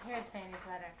 Yep, here's Fanny's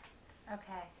letter.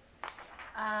 Okay.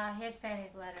 Here's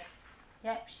Fanny's letter.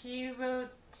 Yep, she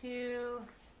wrote to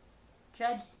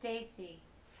Judge Stacy.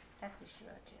 That's what she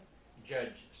wrote to.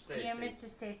 Judge Stacy. Dear Mr.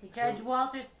 Stacy. Judge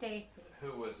Walter Stacy.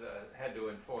 Who was had to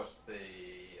enforce the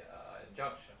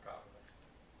injunction, probably.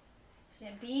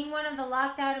 Being one of the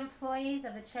locked out employees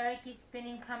of the Cherokee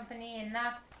Spinning Company in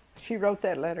Knoxville. She wrote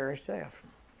that letter herself.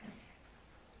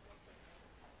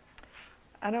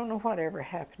 I don't know whatever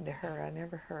happened to her. I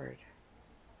never heard.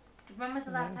 When was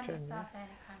the last time you saw Fanny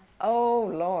Connor? Oh,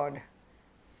 Lord.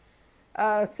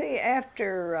 See,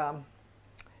 after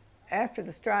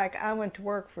the strike, I went to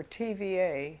work for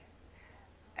TVA,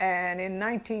 and in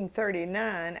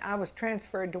 1939, I was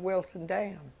transferred to Wilson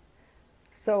Dam.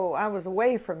 So I was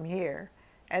away from here,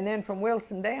 and then from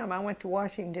Wilson Dam, I went to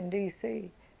Washington, D.C.,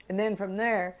 and then from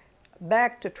there,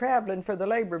 back to traveling for the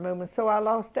labor movement, so I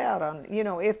lost out on,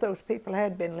 if those people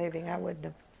had been living, I wouldn't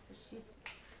have. So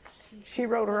She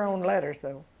wrote her own letters,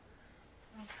 though.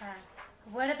 Okay.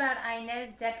 What about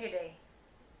Inez Deputy?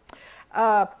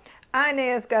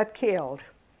 Inez got killed.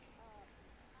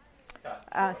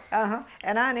 And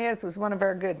Inez was one of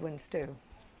our good ones, too.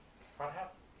 What happened?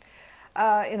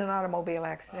 In an automobile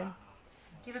accident.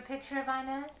 Do you have a picture of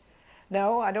Inez?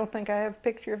 No, I don't think I have a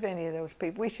picture of any of those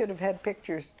people. We should have had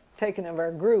pictures taken of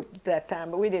our group at that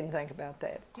time, but we didn't think about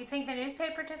that. Do you think the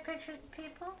newspaper took pictures of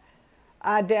people?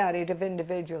 I doubt it of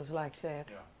individuals like that.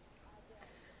 Yeah.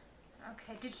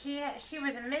 Okay. Did she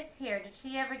was a miss here. Did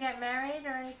she ever get married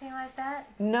or anything like that?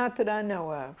 Not that I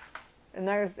know of. And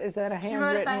is that a handwritten one? She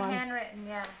wrote it by handwritten,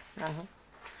 yeah. Uh-huh.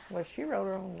 Well, she wrote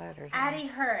her own letters. Addie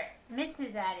Hurt,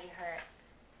 Mrs. Addie Hurt.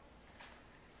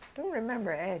 Don't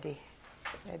remember Addie.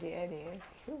 Addie.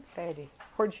 Who's Addie?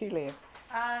 Where'd she live?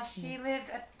 She lived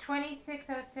at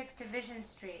 2606 Division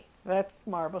Street. That's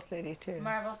Marble City, too.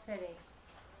 Marble City.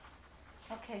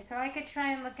 Okay, so I could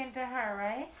try and look into her,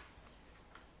 right?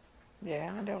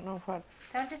 Yeah, I don't know what.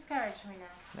 Don't discourage me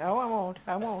now. No, I won't.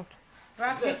 I won't.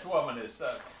 Roxy, this woman has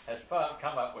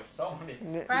come up with so many.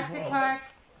 Roxy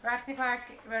Clark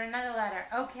wrote another letter.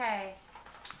 Okay,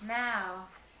 now,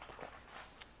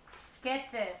 get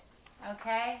this,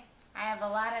 okay? I have a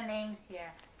lot of names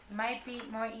here. Might be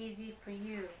more easy for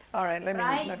you. All right, let me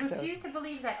I look at those. refuse to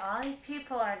believe that all these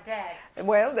people are dead.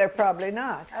 Well, they're probably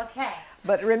not. Okay.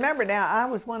 But remember now, I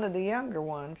was one of the younger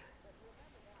ones.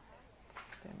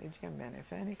 Jim Bennett,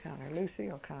 Fanny Connor,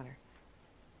 Lucille Connor.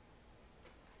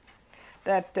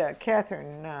 That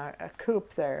Catherine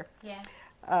Coop there. Yeah.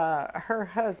 Her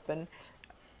husband.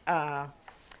 I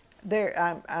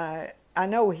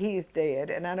know he's dead,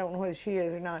 and I don't know whether she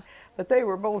is or not. But they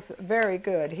were both very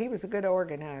good. He was a good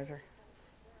organizer.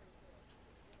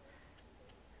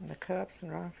 And the Cups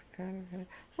and Ross.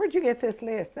 Where'd you get this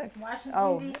list? That's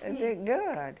Washington, D.C.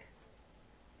 Good.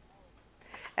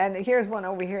 And here's one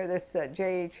over here, this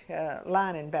J.H.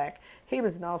 Linenback. He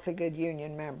was an awfully good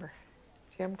union member.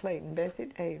 Jim Clayton, Bessie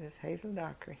Davis, Hazel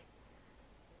Dockery.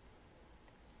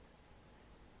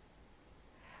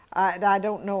 I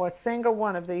don't know a single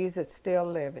one of these that's still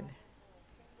living.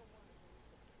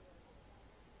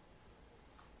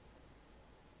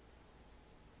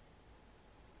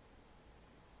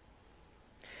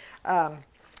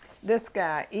 This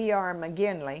guy, E.R.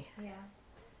 McGinley, Yeah.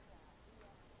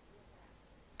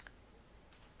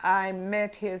 I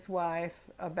met his wife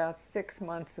about 6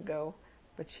 months ago,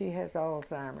 but she has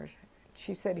Alzheimer's.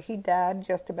 She said he died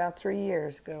just about 3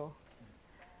 years ago.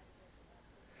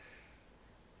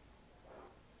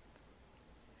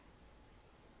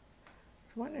 I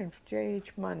was wondering if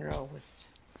J.H. Monroe was.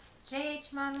 J.H.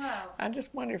 Monroe. I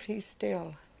just wonder if he's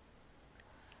still.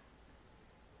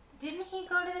 Didn't he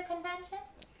go to the convention?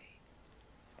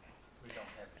 We don't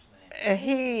have his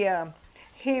name.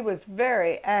 He was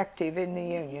very active in the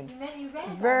Union. You read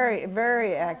about Very, him.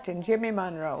 very active. Jimmy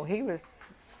Monroe. He was.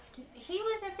 He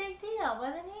was a big deal,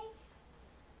 wasn't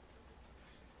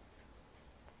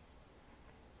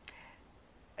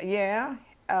he? Yeah.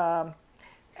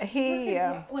 He.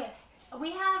 Listen, wait.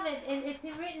 We have it. It's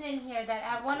written in here that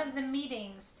at one of the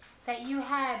meetings that you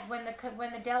had when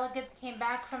the delegates came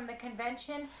back from the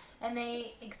convention and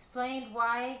they explained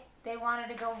why they wanted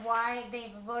to go, why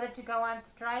they voted to go on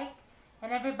strike,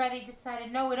 and everybody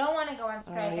decided no, we don't want to go on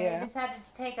strike, yeah. and they decided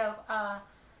to take and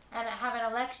have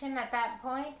an election at that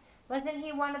point. Wasn't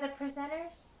he one of the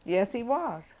presenters? Yes, he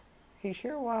was. He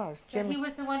sure was. So he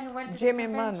was the one who went to Jimmy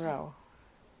the convention. Monroe.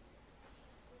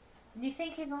 You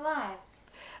think he's alive?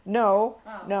 No,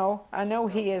 Oh. no, I know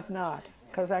he is not,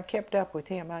 because I kept up with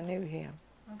him. I knew him.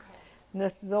 Okay. And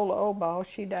this Zola Obal,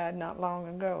 she died not long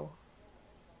ago.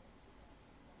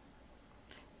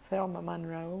 Thelma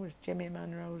Monroe was Jimmy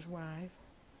Monroe's wife.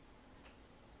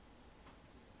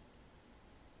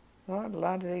 Well, a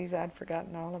lot of these I'd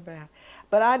forgotten all about.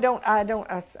 But I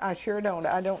sure don't.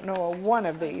 I don't know of one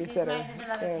of these that There's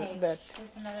another are, page. that,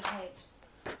 There's another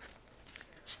page.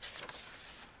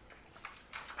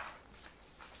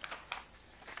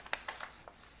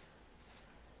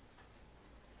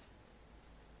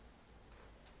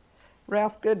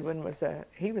 Ralph Goodwin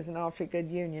he was an awfully good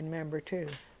Union member too.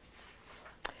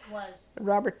 Was.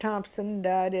 Robert Thompson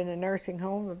died in a nursing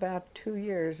home about 2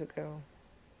 years ago.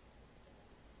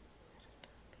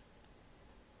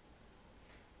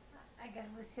 I guess,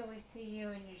 Lucille, we see you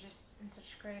and you're just in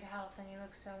such great health and you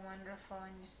look so wonderful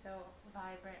and you're so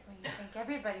vibrant when you think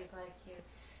everybody's like you.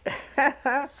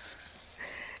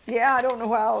 Yeah, I don't know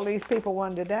why all these people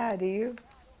wanted to die, do you?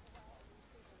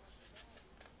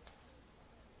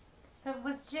 So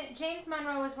was James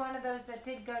Monroe was one of those that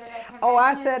did go to that convention? Oh,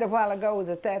 I said a while ago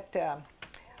that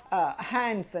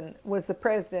Hansen was the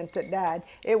president that died.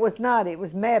 It was not. It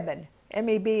was Mebane,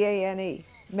 M-E-B-A-N-E,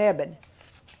 Mebane.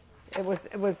 It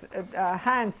was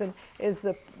Hansen is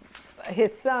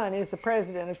his son is the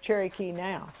president of Cherokee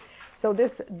now. So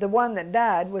the one that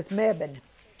died was Mebane,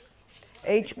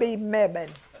 H.B. Mebane.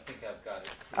 I think I've got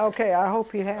it. Okay, I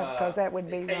hope you have, because that would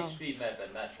be wrong. H.B.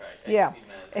 Mebane, that's right. Yeah, H.B.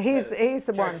 Mebane. he's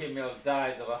the one. Cherokee Mills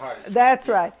dies of a heart attack. That's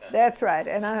right. That's right.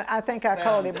 And I think I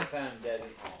called him. Found dead at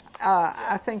home.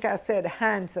 I think I said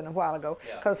Hansen a while ago,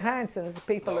 Yeah. because Hansen is the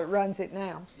people that runs it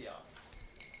now. Yeah.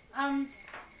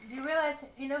 Do you realize,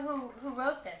 you know who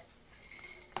wrote this?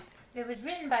 It was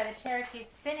written by the Cherokee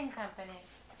Spinning Company.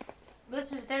 This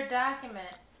was their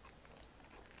document.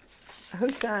 Who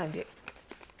signed it?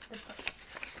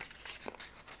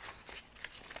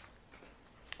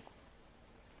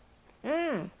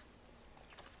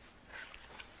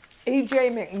 E.J.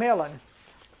 McMillan,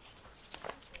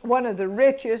 one of the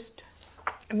richest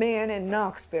men in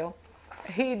Knoxville.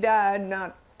 He died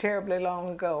not terribly long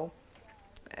ago,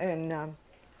 and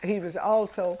he was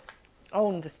also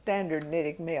owned the Standard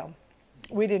Knitting Mill.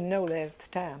 We didn't know that at the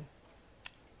time.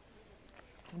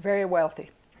 Very wealthy,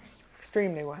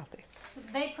 extremely wealthy. So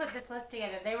they put this list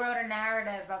together. They wrote a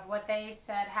narrative of what they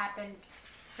said happened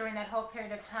during that whole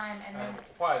period of time, and then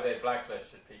Why they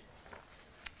blacklisted people?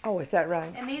 Oh, is that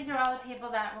right? and these are all the people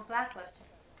that were blacklisted.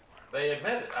 They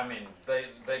admit it. I mean,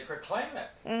 they proclaim it.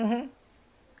 Mm-hmm.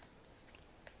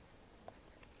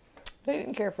 They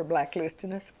didn't care for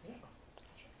blacklisting us.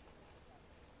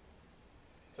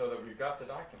 So that we've got the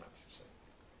documents, you see.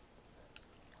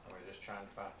 And we're just trying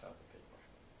to find other people.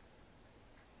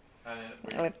 And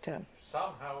But,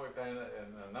 somehow we've been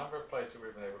in a number of places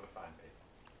we've been able to find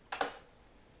people.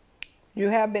 you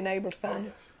have been able to Oh, find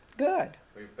yes. Good.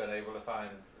 We've been able to find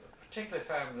particularly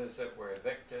families that were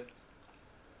evicted,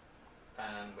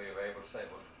 and we were able to say,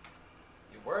 well,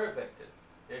 you were evicted,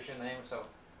 here's your name, so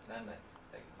then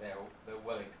they're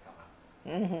willing to come out.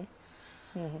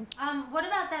 Mm-hmm. Mm-hmm. What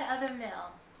about that other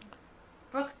mill,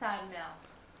 Brookside Mill?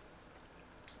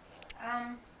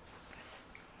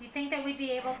 Do you think that we'd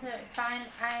be able to find,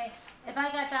 if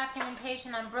I got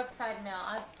documentation on Brookside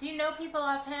Mill, do you know people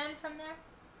offhand from there?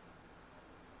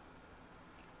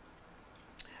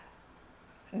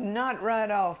 Not right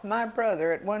off. My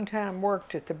brother at one time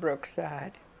worked at the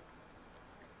Brookside. I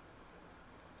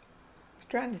was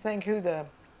trying to think who the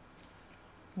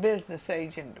business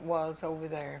agent was over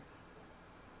there.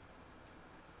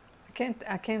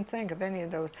 I can't think of any of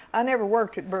those. I never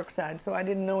worked at Brookside, so I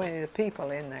didn't know any of the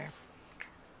people in there.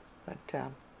 But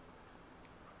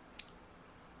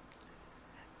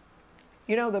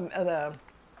you know, the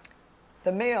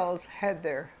mills had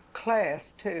their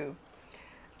class too.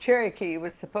 Cherokee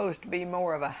was supposed to be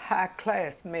more of a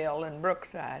high-class mill than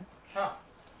Brookside. Huh.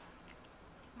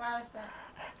 Why was that?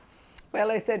 Well,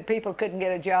 they said people couldn't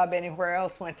get a job anywhere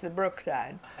else, went to the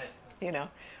Brookside, you know,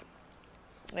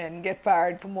 and get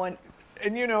fired from one.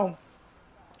 And you know,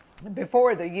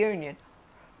 before the union,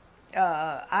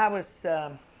 I was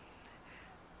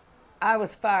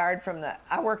fired from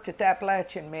I worked at the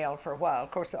Appalachian Mill for a while.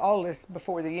 Of course, all this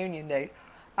before the union days.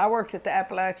 I worked at the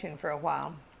Appalachian for a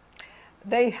while.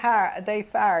 They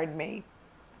fired me.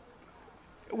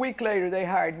 A week later, they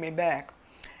hired me back.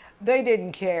 They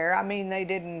didn't care. I mean, they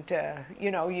didn't, you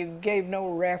know, you gave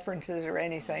no references or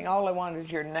anything. All they wanted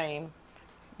was your name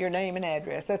and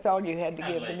address. That's all you had to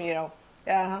give them, you know.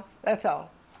 That's all.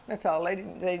 That's all. They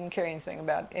didn't care anything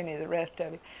about any of the rest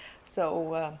of it.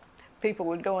 So people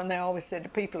would go, and they always said the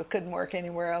people that couldn't work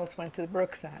anywhere else went to the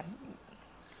Brookside.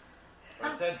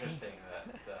 Well, it's interesting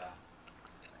that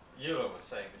Eula was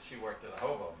saying that she worked at a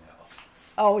hobo mill.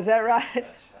 Oh, is that right?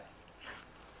 That's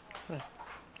right.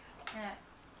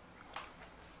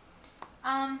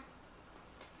 Yeah.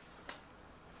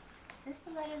 Is this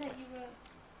the letter that you wrote?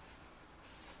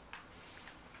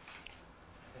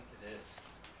 I think it is.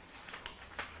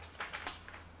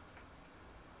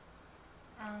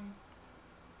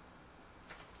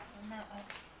 No,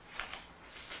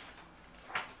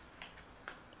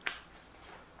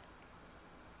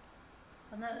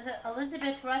 well, no, is it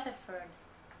Elizabeth Rutherford?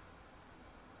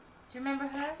 Do you remember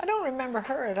her? I don't remember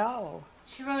her at all.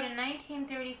 She wrote in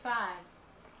 1935.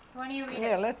 Why don't you read it?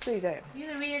 Yeah, let's see that. You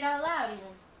can read it out loud even.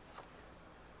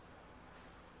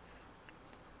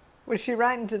 Was she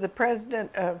writing to the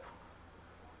president of?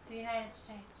 The United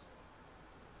States.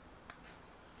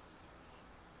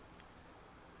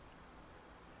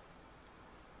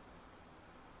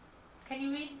 Can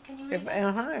you read If it?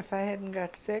 if I hadn't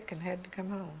got sick and had to come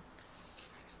home.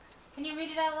 Can you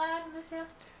read it out loud, Lucille?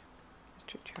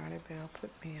 Mr. Charlie Bell put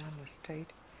me on the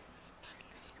state.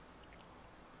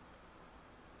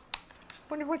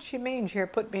 Wonder what she means here,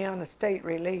 put me on the state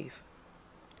relief.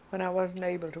 When I wasn't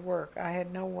able to work, I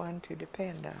had no one to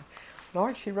depend on.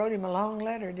 Lord, she wrote him a long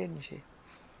letter, didn't she?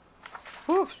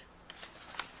 Whoops.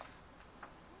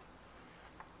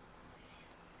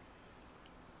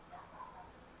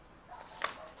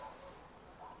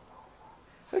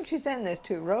 Who'd she send this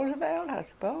to? Roosevelt, I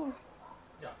suppose.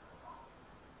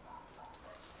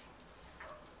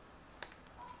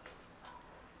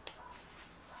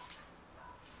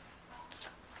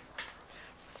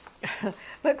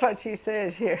 Look what she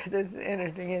says here. This is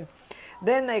interesting.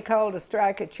 Then they called a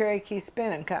strike at Cherokee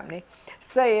Spinning Company,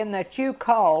 saying that you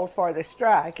called for the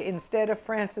strike instead of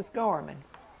Francis Gorman.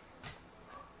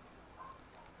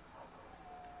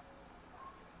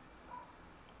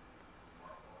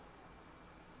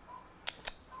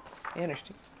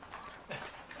 Interesting.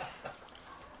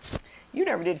 You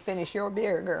never did finish your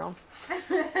beer, girl.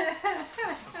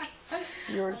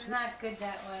 Yours. I'm not good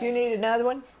that way. You need another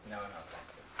one? No, thank you.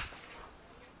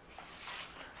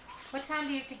 What time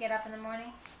do you have to get up in the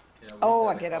morning? You know, Oh, we've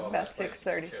I got get a up call about that place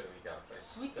 6:30. too. We got a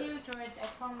place to We stay. do, George. I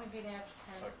told him we'd be there after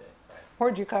 10. Okay, right.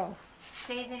 Where'd you call?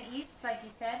 Stays in East, like you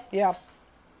said? Yeah.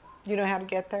 You know how to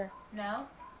get there? No?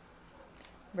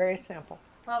 Very simple.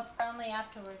 Well, only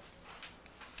afterwards.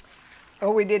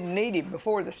 Oh, we didn't need him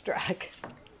before the strike.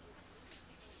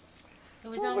 It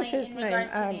was What only was his in name?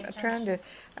 regards to the I'm trying injunction. to.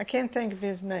 I can't think of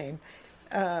his name.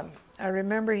 I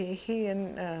remember he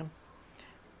and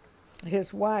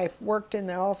his wife worked in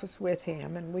the office with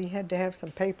him, and we had to have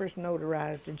some papers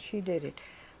notarized, and she did it.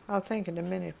 I'll think in a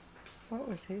minute. What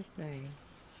was his name?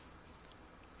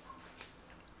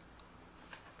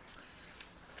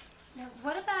 Now,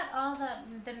 what about all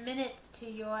the minutes to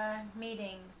your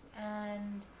meetings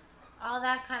and all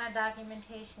that kind of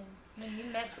documentation? I mean, you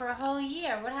met for a whole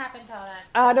year. What happened to all that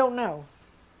stuff? I don't know.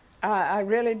 I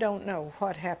really don't know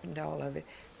what happened to all of it.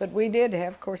 But we did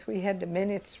have, of course, we had the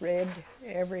minutes read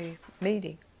every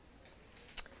meeting.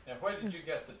 Now, where did you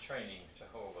get the training to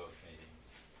hold those meetings?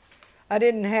 I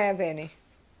didn't have any.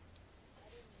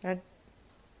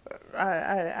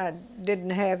 I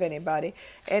didn't have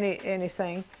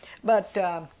anything. But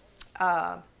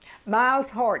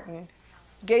Miles Horton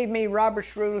gave me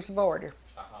Robert's Rules of Order.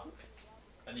 Uh-huh.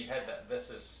 And you had that,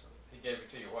 he gave it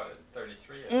to you, what, at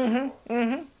 33 or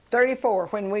 34? 34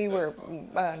 when we were,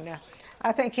 no,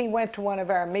 I think he went to one of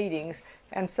our meetings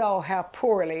and saw how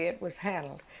poorly it was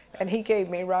handled. And he gave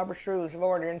me Robert's Rules of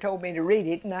Order and told me to read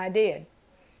it, and I did.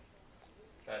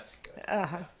 That's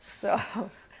good. So,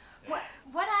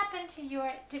 What happened to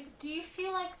do you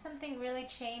feel like something really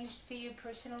changed for you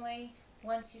personally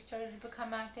once you started to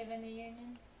become active in the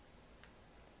union?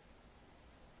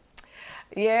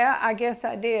 yeah, I guess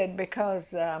I did,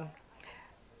 because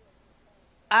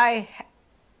I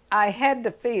had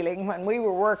the feeling when we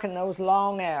were working those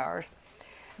long hours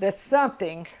that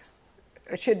something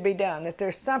should be done, that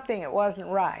there's something that wasn't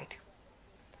right.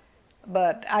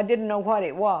 But I didn't know what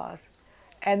it was.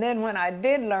 And then when I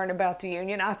did learn about the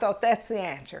union, I thought that's the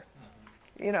answer.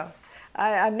 You know,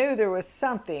 I knew there was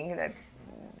something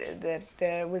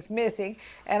that was missing,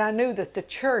 and I knew that the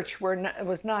church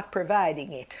was not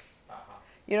providing it.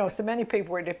 You know, so many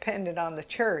people were dependent on the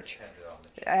church.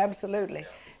 Absolutely. Yeah.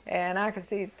 And I could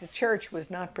see the church was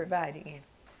not providing it.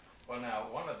 Well, now,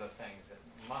 one of the things that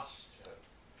must have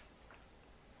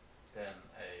been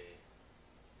a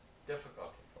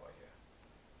difficulty for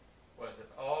you was that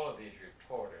all of these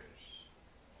reporters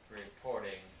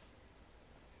reporting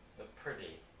the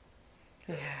pretty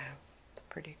girl, yeah, the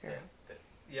pretty girl, the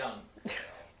young girl,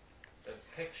 the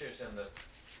pictures in the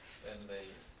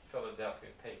Philadelphia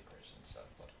papers and so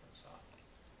forth and so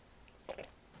on.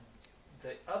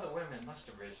 The other women must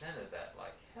have resented that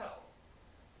like hell.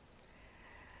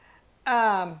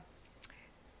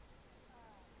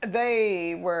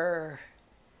 They were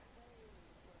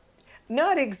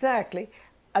not exactly.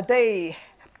 They,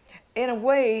 in a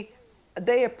way,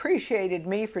 they appreciated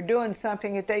me for doing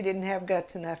something that they didn't have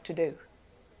guts enough to do.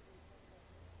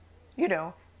 You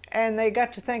know, and they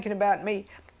got to thinking about me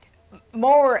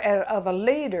more of a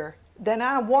leader than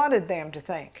I wanted them to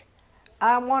think.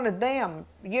 I wanted them,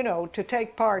 you know, to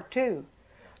take part too,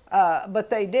 but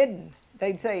they didn't.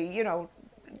 They'd say, you know,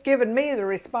 giving me the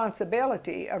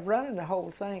responsibility of running the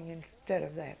whole thing instead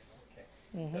of that. Okay.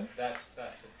 Mm-hmm. That's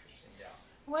interesting, yeah.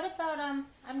 What about,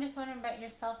 I'm just wondering about your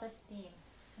self-esteem.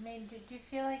 I mean, did you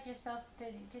feel like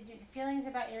did your feelings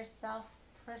about yourself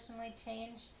personally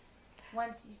change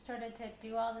once you started to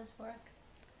do all this work?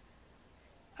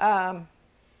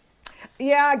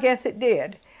 Yeah, I guess it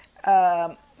did.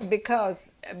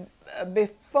 Because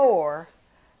before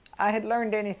I had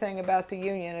learned anything about the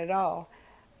union at all,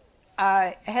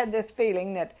 I had this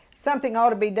feeling that something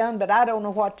ought to be done, but I don't know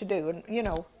what to do. And you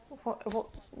know,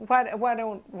 why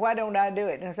don't I do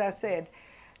it? And as I said,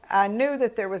 I knew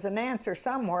that there was an answer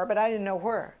somewhere, but I didn't know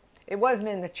where. It wasn't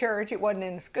in the church, it wasn't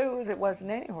in the schools, it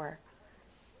wasn't anywhere.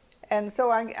 And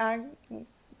so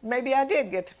maybe I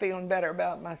did get to feeling better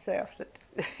about myself, that,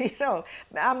 you know,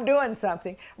 I'm doing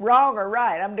something, wrong or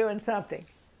right, I'm doing something.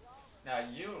 Now,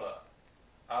 Eula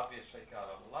obviously got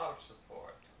a lot of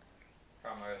support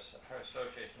from her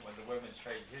association with the Women's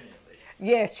Trade Union League.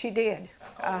 Yes, she did. And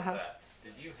all of that.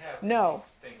 Did you have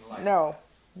anything like No,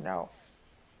 that? no.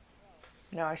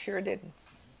 No, I sure didn't.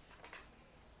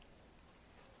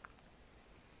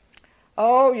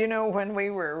 Oh, you know, when we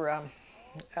were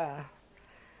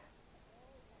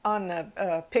on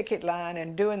the picket line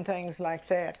and doing things like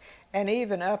that, and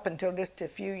even up until just a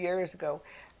few years ago,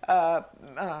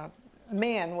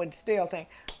 men would still think,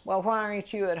 well, why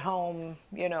aren't you at home,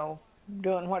 you know,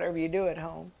 doing whatever you do at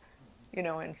home, you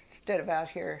know, instead of out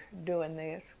here doing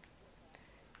this.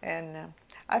 And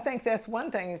I think that's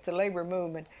one thing that the labor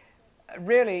movement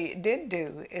really did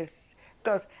do, is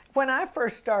because when I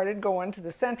first started going to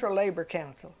the Central Labor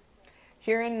Council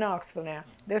here in Knoxville now,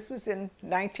 this was in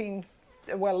late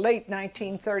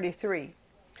 1933.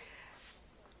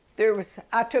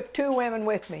 I took 2 women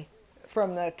with me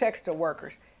from the textile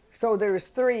workers, so there was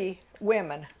 3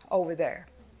 women over there,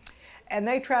 and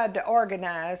they tried to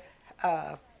organize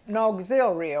an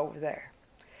auxiliary over there.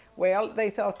 Well, they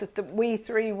thought that we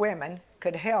 3 women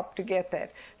could help to get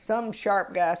that. Some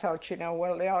sharp guy thought, you know,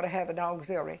 well, they ought to have an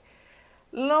auxiliary.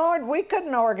 Lord, we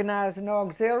couldn't organize an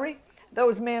auxiliary.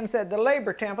 Those men said the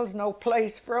labor temple's no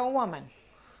place for a woman.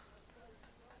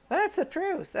 That's the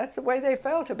truth. That's the way they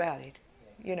felt about it,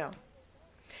 you know.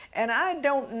 And I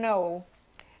don't know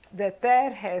that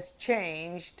that has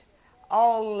changed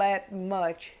all that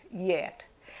much yet,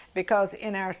 because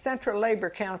in our Central Labor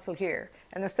Council here,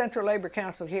 and the Central Labor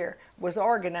Council here was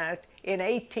organized in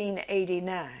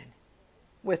 1889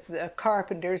 with the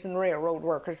carpenters and railroad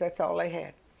workers. That's all they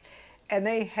had. And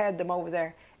they had them over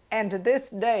there. And to this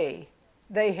day,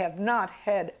 they have not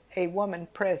had a woman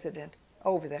president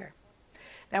over there.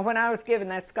 Now, when I was given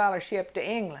that scholarship to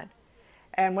England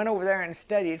and went over there and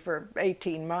studied for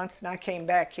 18 months, and I came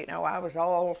back, you know, I was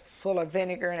all full of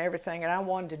vinegar and everything, and I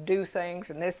wanted to do things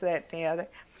and this, that, and the other.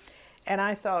 And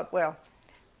I thought, well,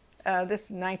 this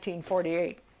is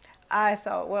 1948. I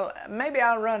thought, well, maybe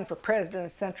I'll run for president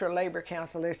of Central Labor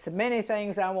Council. There's so many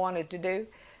things I wanted to do.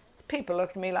 People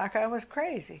looked at me like I was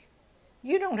crazy.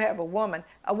 You don't have a woman.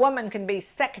 A woman can be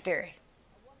secretary,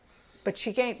 but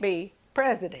she can't be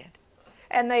president.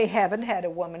 And they haven't had a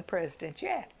woman president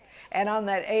yet. And on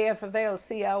that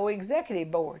AFL-CIO executive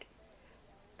board,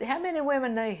 how many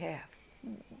women they have?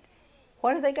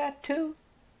 What have they got, 2?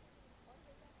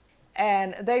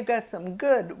 And they've got some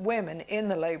good women in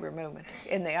the labor movement,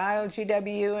 in the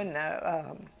ILGW and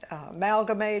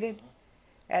Amalgamated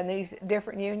and these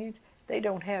different unions. They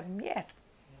don't have them yet.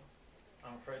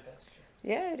 I'm afraid that's true.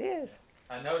 Yeah, it is.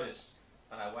 I noticed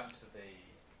when I went to the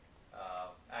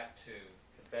Act II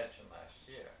convention last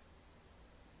year,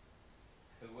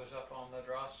 who was up on the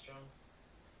rostrum?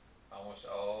 Almost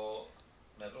all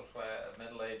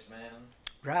middle-aged men.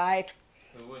 Right.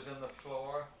 Who was in the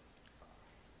floor?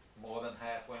 More than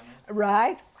half women.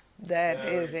 Right. That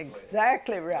Very is clear.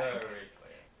 exactly right. Very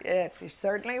clear. It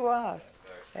certainly was.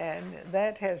 Very And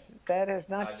that has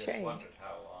not I just changed. wondered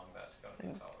how long that's going to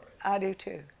be tolerated. I do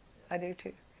too. I do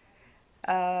too.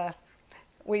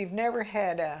 We've never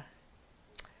had a,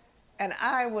 and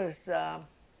I was the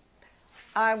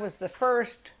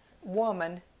first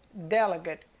woman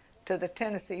delegate to the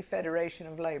Tennessee Federation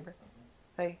of Labor.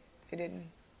 They didn't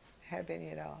have any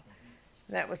at all.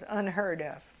 That was unheard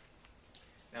of.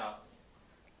 Now,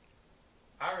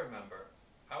 I remember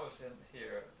I was in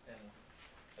here and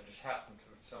I just happened to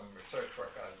some research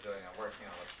work I was doing. I'm working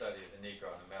on a study of the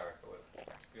Negro in America with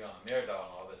Breonna Myrdal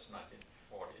and all this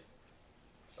 1940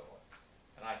 and so on.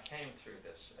 And I came through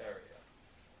this area.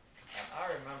 And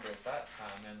I remember at that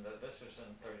time, this was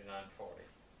in 39-40,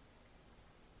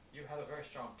 you had a very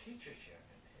strong teachers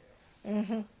union here.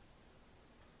 Mm-hmm.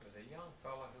 There was a young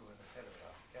fellow who was the head of it,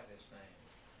 I forget his name.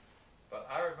 But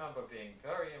I remember being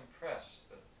very impressed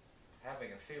that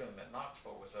having a feeling that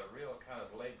Knoxville was a real kind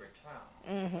of labor town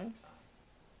at that time.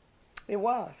 It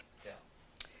was. Yeah.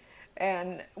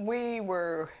 And we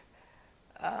were,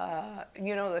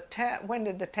 you know, when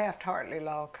did the Taft-Hartley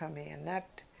law come in?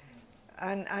 That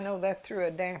I know that threw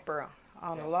a damper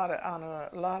on a lot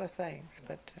of things.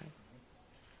 But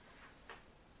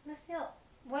Lucille,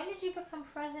 when did you become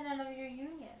president of your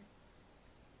union?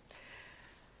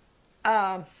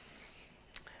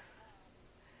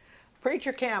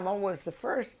 Preacher Camel was the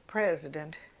first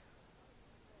president.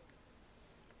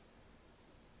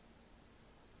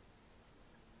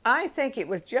 I think it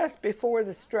was just before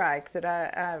the strike that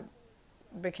I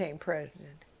became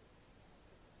president.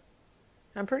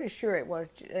 I'm pretty sure it was,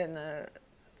 and the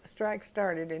strike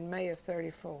started in May of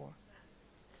 '34.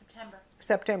 September.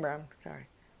 September, I'm sorry.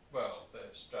 Well, the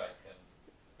strike in,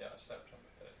 September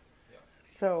 30th. Yeah.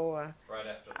 So Right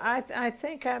after that. I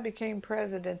think I became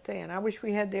president then. I wish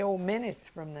we had the old minutes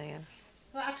from then.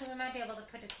 Well, actually, we might be able to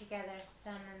put it together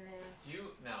some in the...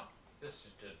 Now, this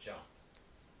is a jump,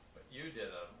 but you did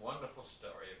a wonderful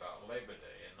story about Labor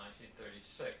Day in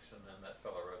 1936, and then that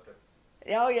fellow wrote the...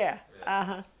 Oh, yeah. Yeah.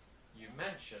 Uh-huh. You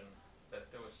mentioned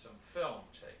that there was some film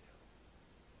taken.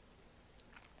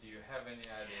 Do you have any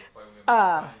idea where we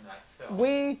might find that film?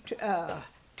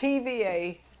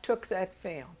 TVA took that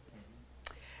film.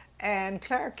 And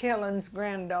Claire Killen's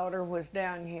granddaughter was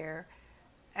down here,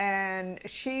 and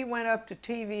she went up to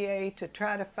TVA to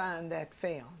try to find that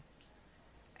film.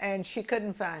 And she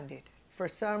couldn't find it. For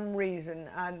some reason,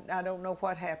 I don't know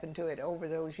what happened to it over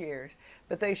those years,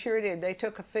 but they sure did. They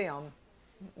took a film,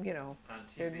 you know. And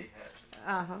TV had it.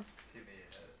 Uh-huh. TV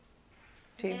had it.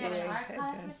 Did they have an TVA archive had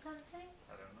or that. something?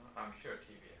 I don't know. I'm sure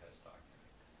TV has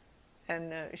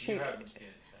documented. And she... You haven't seen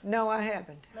it since. No, I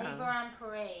haven't. Labor on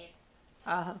Parade.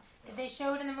 Uh-huh. Did they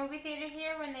show it in the movie theater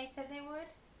here when they said they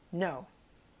would? No.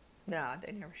 No,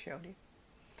 they never showed it.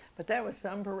 But that was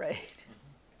some parade.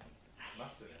 Must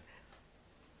have been.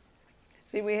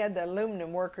 See, we had the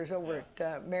aluminum workers over at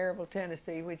Maryville,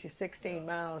 Tennessee, which is 16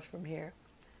 miles from here.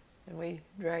 And we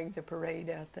dragged the parade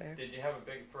out there. Did you have a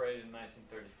big parade in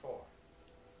 1934?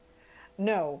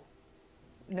 No.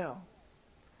 No.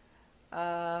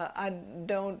 I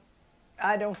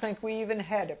don't think we even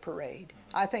had a parade.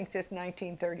 I think this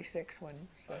 1936 one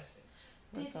I was,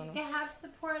 see. Did on you have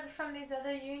support from these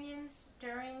other unions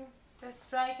during the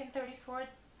strike in '34,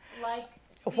 like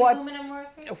the What- aluminum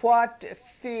workers? what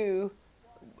few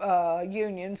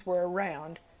unions were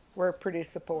around were pretty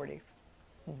supportive.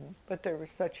 But there were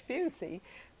such few, see.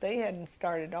 They hadn't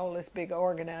started all this big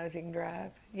organizing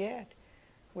drive yet.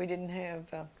 We didn't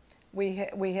have, we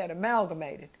had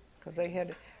amalgamated, because they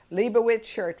had Leibowitz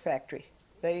Shirt Factory.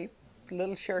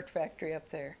 Little shirt factory up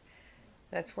there.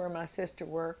 That's where my sister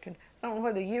worked. And I don't know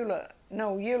whether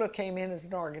Eula came in as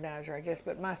an organizer, I guess,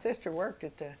 but my sister worked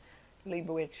at the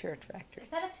Leibowitz Shirt Factory. Is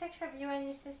that a picture of you and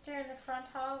your sister in the front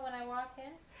hall when I walk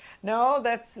in? No,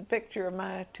 that's the picture of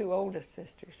my two oldest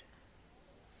sisters.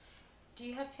 Do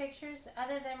you have pictures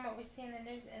other than what we see in the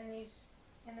news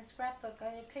in the scrapbook?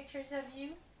 Are there pictures of you?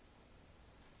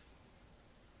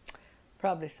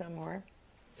 Probably somewhere.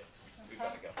 We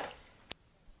gotta go.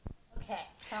 Okay,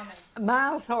 tell me.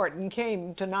 Miles Horton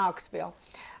came to Knoxville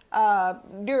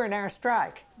during our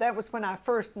strike. That was when I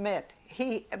first met.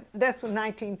 This was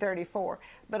 1934,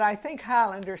 but I think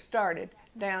Highlander started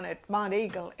down at Mont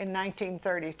Eagle in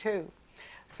 1932.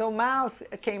 So Miles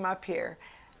came up here,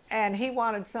 and he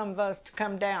wanted some of us to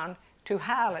come down to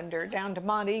Highlander, down to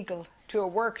Mont Eagle, to a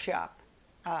workshop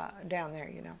down there,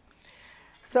 you know.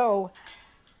 So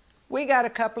we got a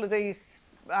couple of these.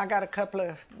 I got a couple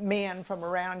of men from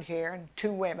around here and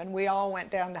two women. We all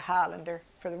went down to Highlander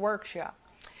for the workshop.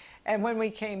 And when we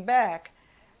came back,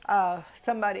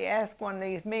 somebody asked one of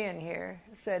these men here,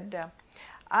 said,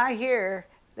 I hear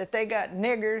that they got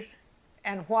niggers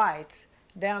and whites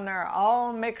down there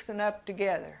all mixing up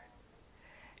together.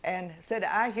 And said,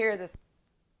 I hear that